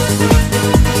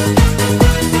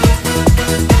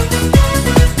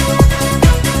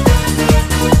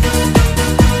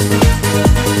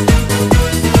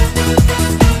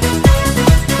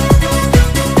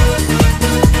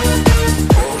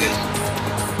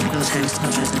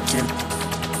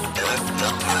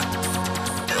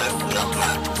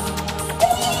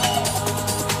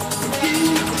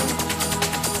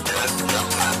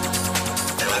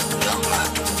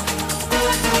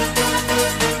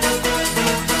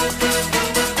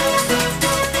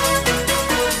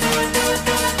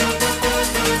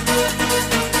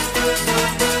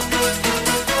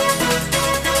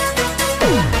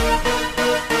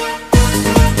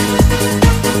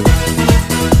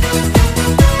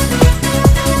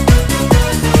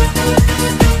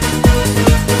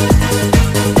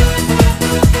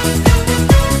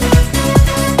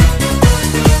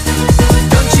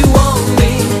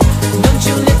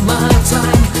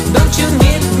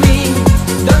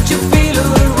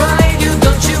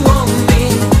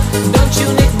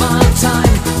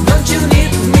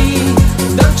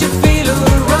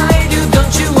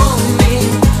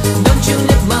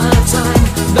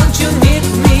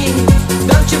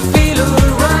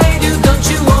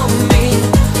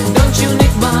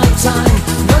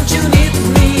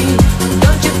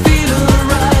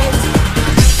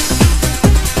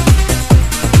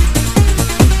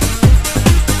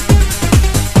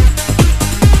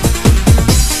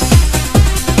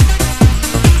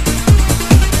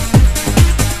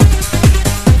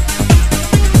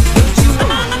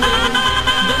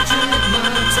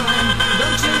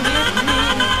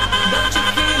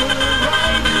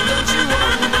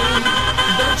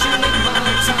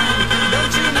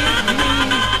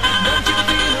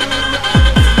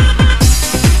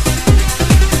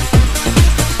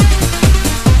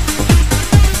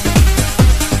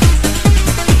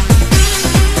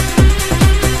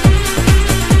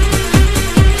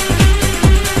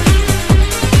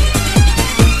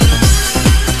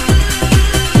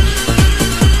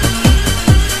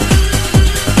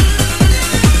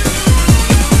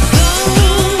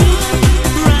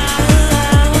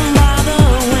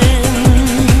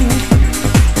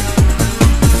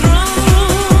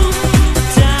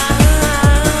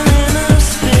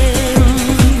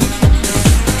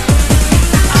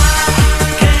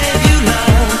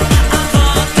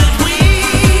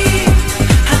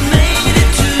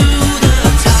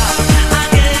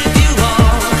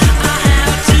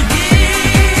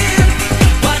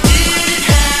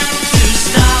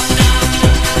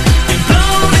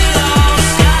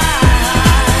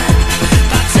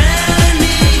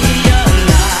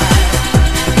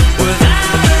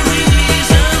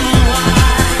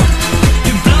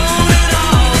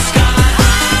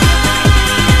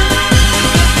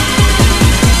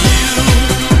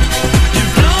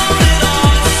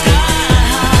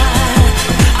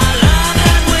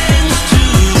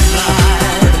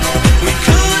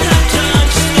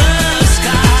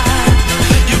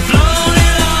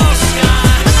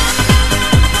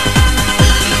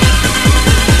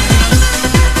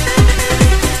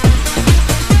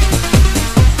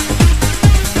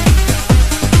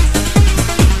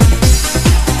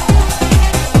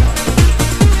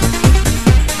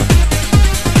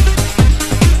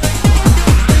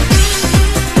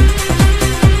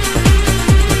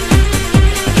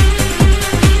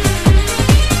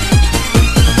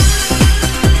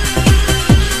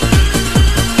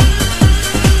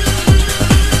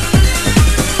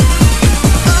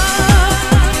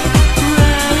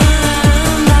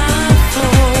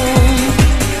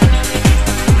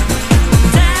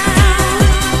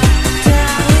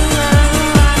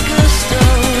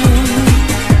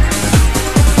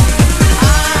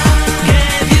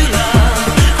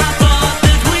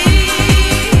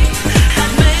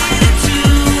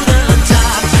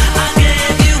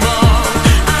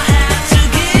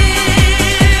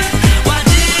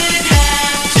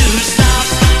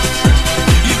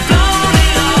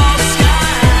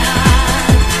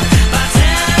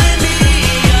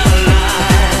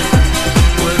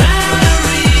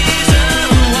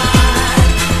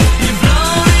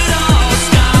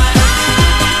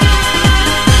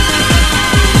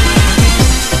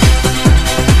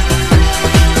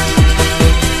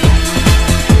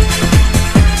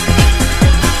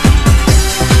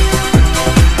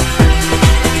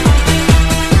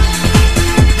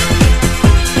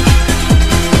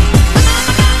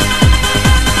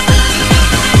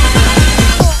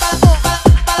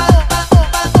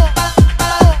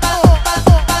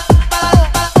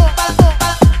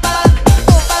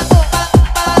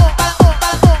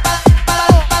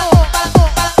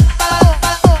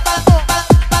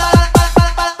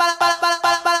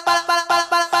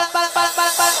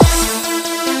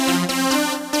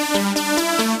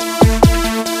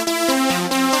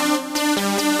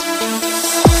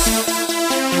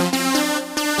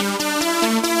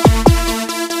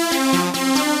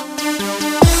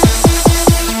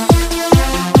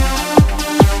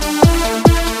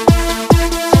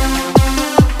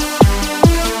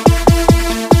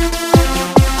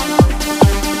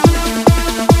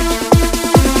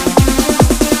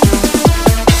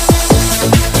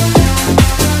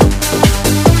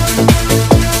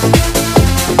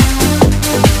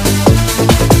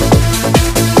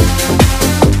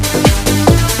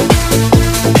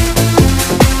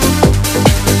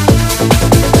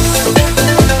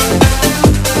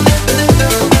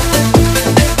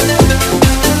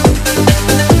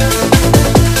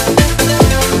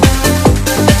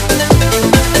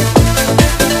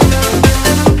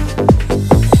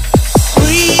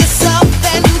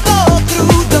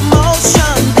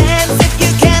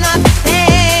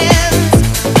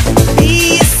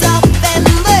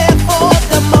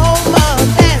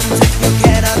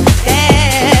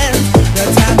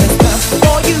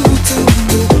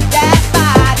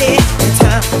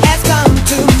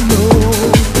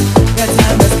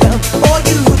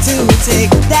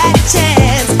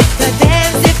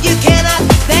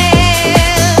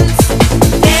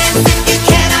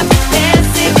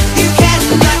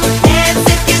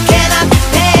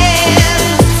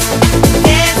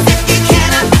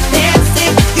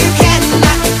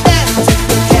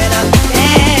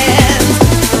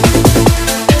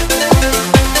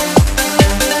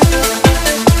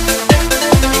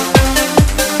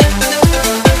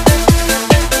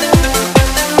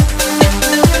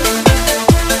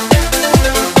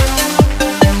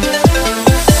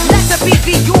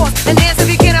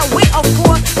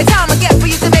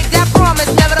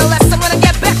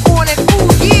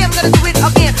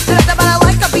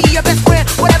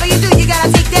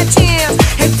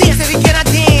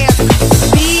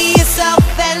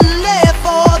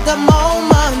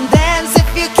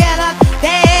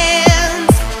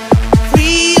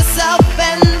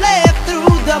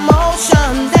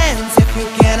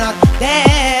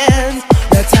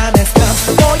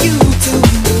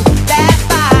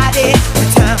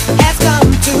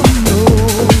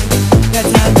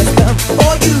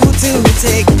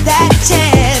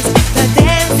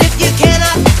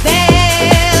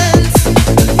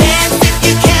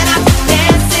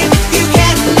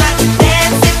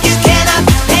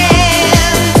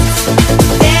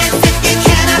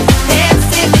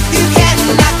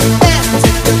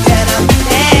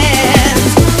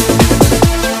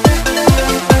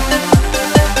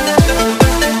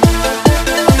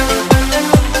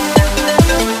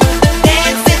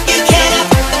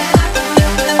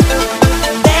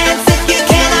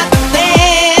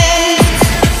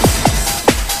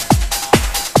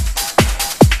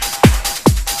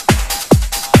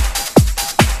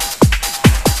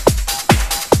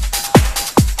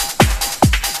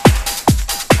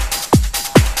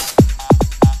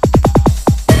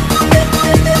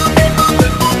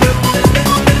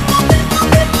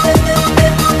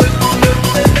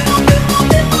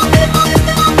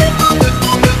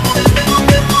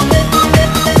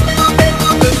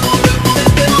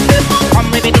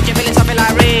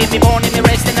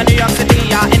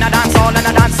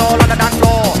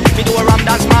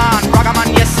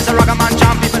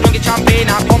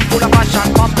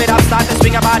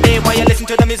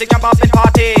 listen to the music, jump up and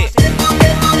party.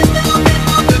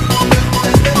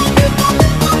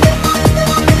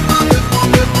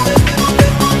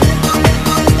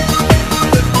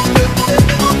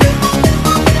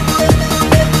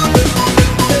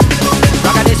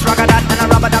 Ragga this, ragga that, and a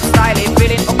rubber duck style.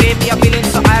 Feeling okay, me a feeling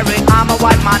so irate. I'm a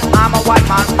white man,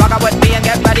 ragga with me and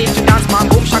get ready to dance, man.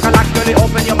 Boom shakalak, girlie,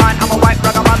 open your mind. I'm a white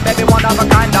ragga man, baby, one of a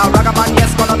kind. Ragga man,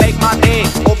 yes, gonna make my day.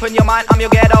 Open your mind, I'm your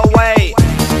getaway.